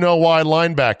 Did you know why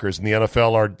linebackers in the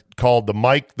NFL are called the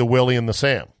Mike, the Willie, and the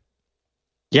Sam?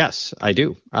 Yes, I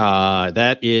do.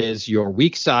 That is your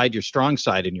weak side, your strong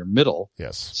side, and your middle.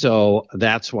 Yes. So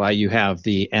that's why you have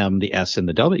the M, the S, and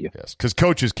the W. Yes, because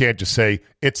coaches can't just say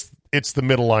it's the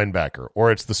middle linebacker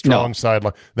or it's the strong side.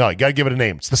 No, you got to give it a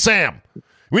name. It's the Sam.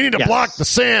 We need to block the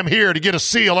Sam here to get a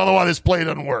seal, otherwise this play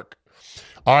doesn't work.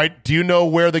 All right, do you know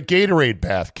where the Gatorade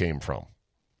bath came from?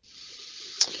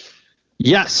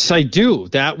 Yes, I do.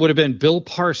 That would have been Bill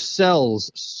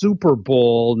Parcells' Super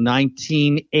Bowl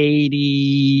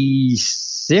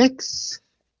 1986.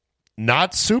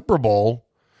 Not Super Bowl.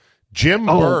 Jim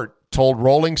Burt told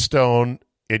Rolling Stone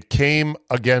it came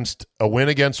against a win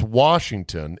against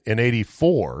Washington in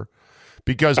 84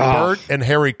 because Burt and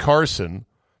Harry Carson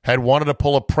had wanted to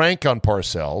pull a prank on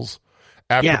Parcells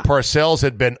after Parcells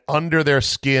had been under their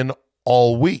skin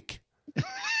all week.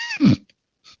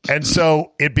 And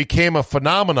so it became a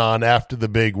phenomenon after the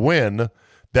big win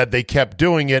that they kept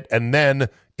doing it, and then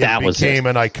it became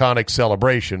an iconic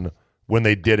celebration when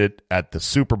they did it at the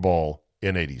Super Bowl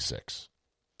in 86.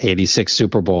 86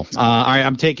 Super Bowl. All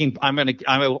right,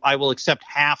 I will accept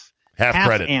half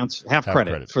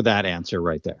credit for that answer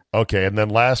right there. Okay, and then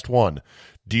last one.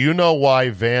 Do you know why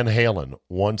Van Halen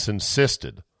once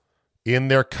insisted in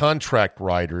their contract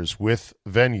riders with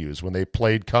venues when they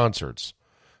played concerts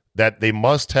that they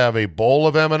must have a bowl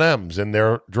of M&Ms in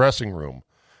their dressing room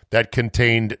that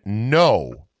contained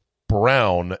no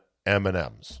brown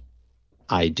M&Ms?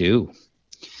 I do.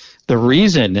 The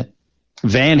reason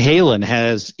Van Halen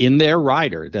has in their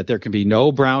rider that there can be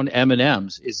no brown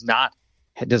M&Ms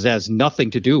has nothing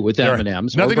to do with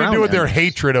M&Ms. Nothing to do with their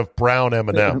hatred of brown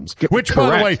M&Ms, which,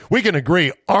 by the way, we can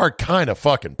agree are kind of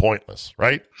fucking pointless,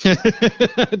 right?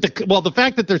 The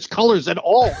fact that there's colors at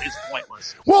all is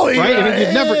pointless. Well,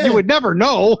 right? You would never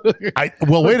know.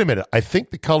 Wait a minute. I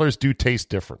think the colors do taste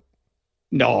different.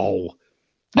 No.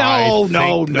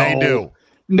 They do.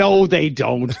 No, they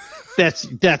don't.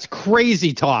 That's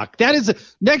crazy talk. That is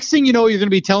next thing you know, you're going to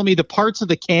be telling me the parts of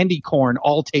the candy corn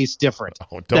all taste different.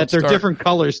 Different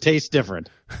colors taste different.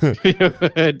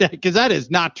 Because that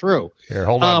is not true. Here,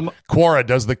 hold on. Quora,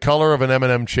 does the color of an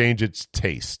M&M change its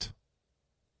taste?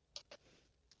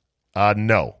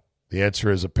 No. The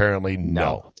answer is apparently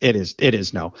no. It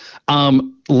is no.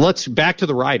 Let's back to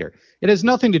the rider. It has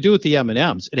nothing to do with the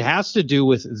M&Ms. It has to do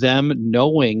with them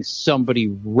knowing somebody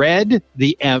read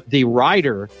the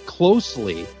rider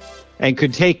closely and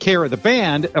could take care of the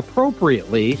band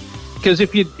appropriately. Because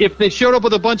if they showed up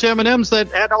with a bunch of M&Ms that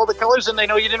had all the colors and they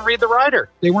know you didn't read the rider,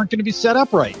 they weren't going to be set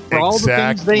up right for all the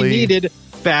things they needed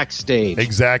backstage.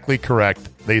 Exactly correct.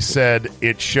 They said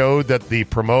it showed that the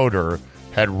promoter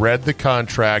had read the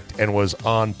contract and was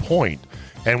on point.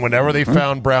 And whenever they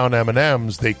found brown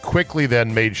M&Ms, they quickly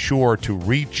then made sure to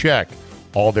recheck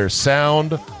all their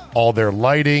sound, all their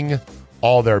lighting,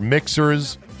 all their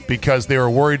mixers, because they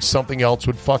were worried something else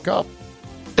would fuck up.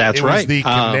 That's right. It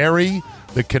was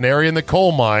the canary in the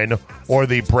coal mine, or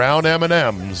the brown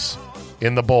M&Ms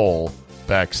in the bowl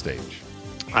backstage.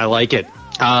 I like it.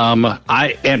 And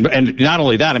not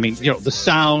only that, I mean, the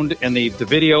sound and the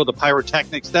video, the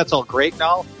pyrotechnics, that's all great and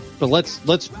all, but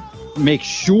let's make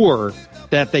sure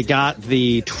that they got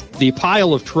the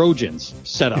pile of Trojans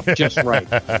set up just right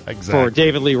for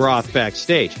David Lee Roth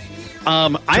backstage.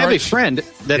 I have a friend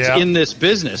that's in this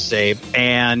business, Abe,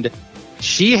 and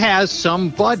she has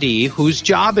somebody whose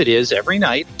job it is every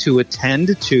night to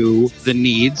attend to the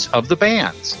needs of the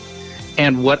bands.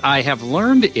 And what I have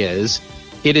learned is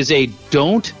it is a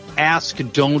don't ask,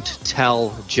 don't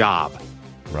tell job.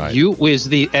 Right. You, as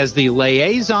the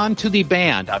liaison to the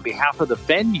band on behalf of the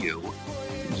venue,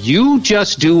 you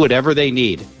just do whatever they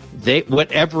need.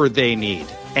 Whatever they need.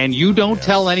 And you don't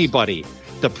tell anybody.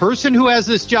 The person who has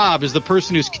this job is the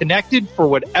person who's connected for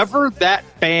whatever that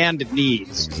band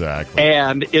needs. Exactly.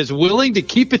 And is willing to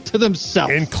keep it to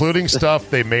themselves. Including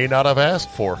stuff they may not have asked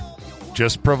for.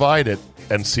 Just provide it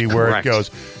and see where it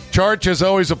goes. Charch, as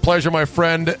always, a pleasure, my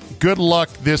friend. Good luck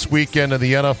this weekend in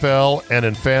the NFL and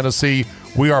in fantasy.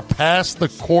 We are past the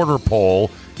quarter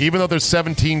pole. Even though there's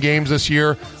 17 games this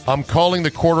year, I'm calling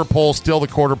the quarter pole still the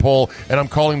quarter pole, and I'm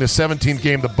calling the 17th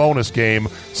game the bonus game.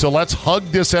 So let's hug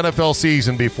this NFL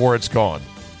season before it's gone.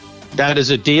 That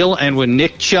is a deal. And when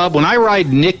I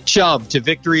ride Nick Chubb to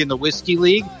victory in the Whiskey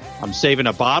League, I'm saving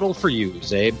a bottle for you,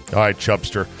 Zabe. All right,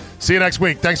 Chubster. See you next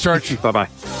week. Thanks, Charch. Bye-bye.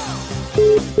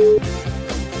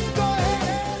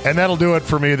 And that'll do it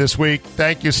for me this week.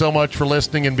 Thank you so much for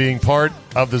listening and being part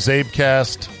of the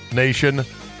Zabecast Nation.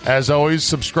 As always,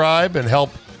 subscribe and help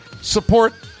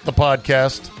support the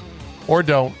podcast. Or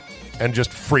don't, and just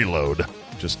freeload.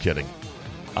 Just kidding.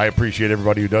 I appreciate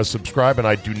everybody who does subscribe, and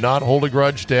I do not hold a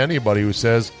grudge to anybody who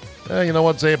says, you know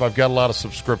what, Zabe, I've got a lot of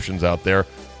subscriptions out there.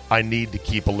 I need to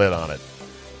keep a lid on it.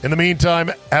 In the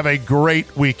meantime, have a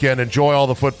great weekend. Enjoy all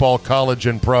the football, college,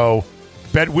 and pro.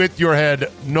 Bet with your head,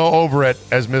 no over it,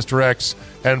 as Mr. X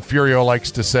and Furio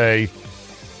likes to say.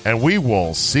 And we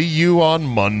will see you on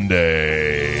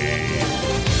Monday.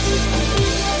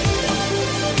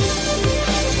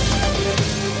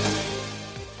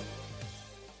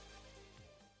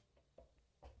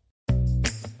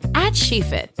 At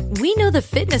SheFit, we know the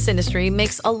fitness industry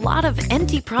makes a lot of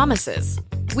empty promises.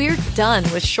 We're done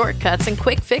with shortcuts and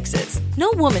quick fixes.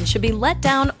 No woman should be let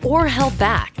down or held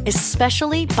back,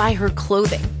 especially by her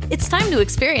clothing. It's time to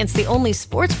experience the only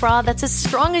sports bra that's as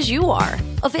strong as you are.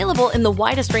 Available in the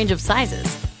widest range of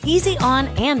sizes, easy on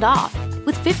and off,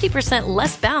 with 50%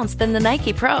 less bounce than the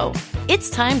Nike Pro. It's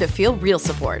time to feel real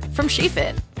support from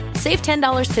SheFit. Save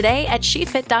 $10 today at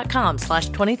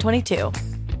SheFit.com/2022.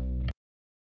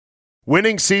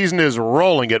 Winning season is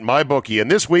rolling at MyBookie, and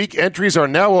this week, entries are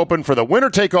now open for the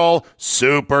winner-take-all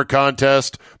Super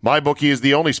Contest. MyBookie is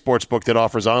the only sportsbook that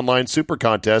offers online super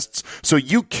contests, so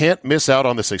you can't miss out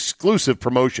on this exclusive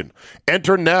promotion.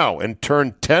 Enter now and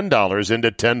turn $10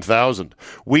 into $10,000.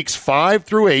 Weeks 5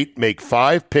 through 8 make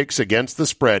 5 picks against the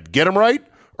spread. Get them right?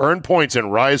 Earn points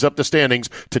and rise up the standings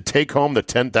to take home the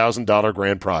 $10,000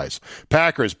 grand prize.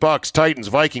 Packers, Bucks, Titans,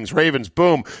 Vikings, Ravens,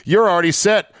 boom, you're already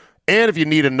set. And if you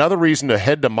need another reason to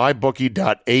head to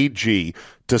mybookie.ag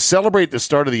to celebrate the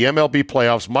start of the MLB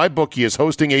playoffs, MyBookie is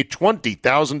hosting a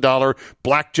 $20,000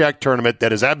 blackjack tournament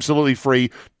that is absolutely free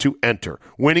to enter.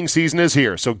 Winning season is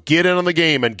here, so get in on the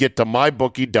game and get to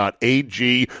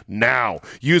mybookie.ag now.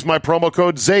 Use my promo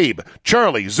code ZABE,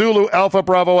 Charlie, Zulu, Alpha,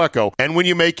 Bravo, Echo, and when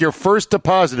you make your first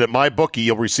deposit at MyBookie,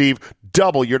 you'll receive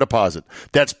double your deposit.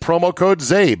 That's promo code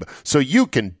ZABE, so you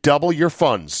can double your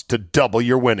funds to double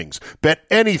your winnings. Bet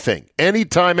anything,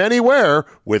 anytime, anywhere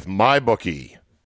with MyBookie.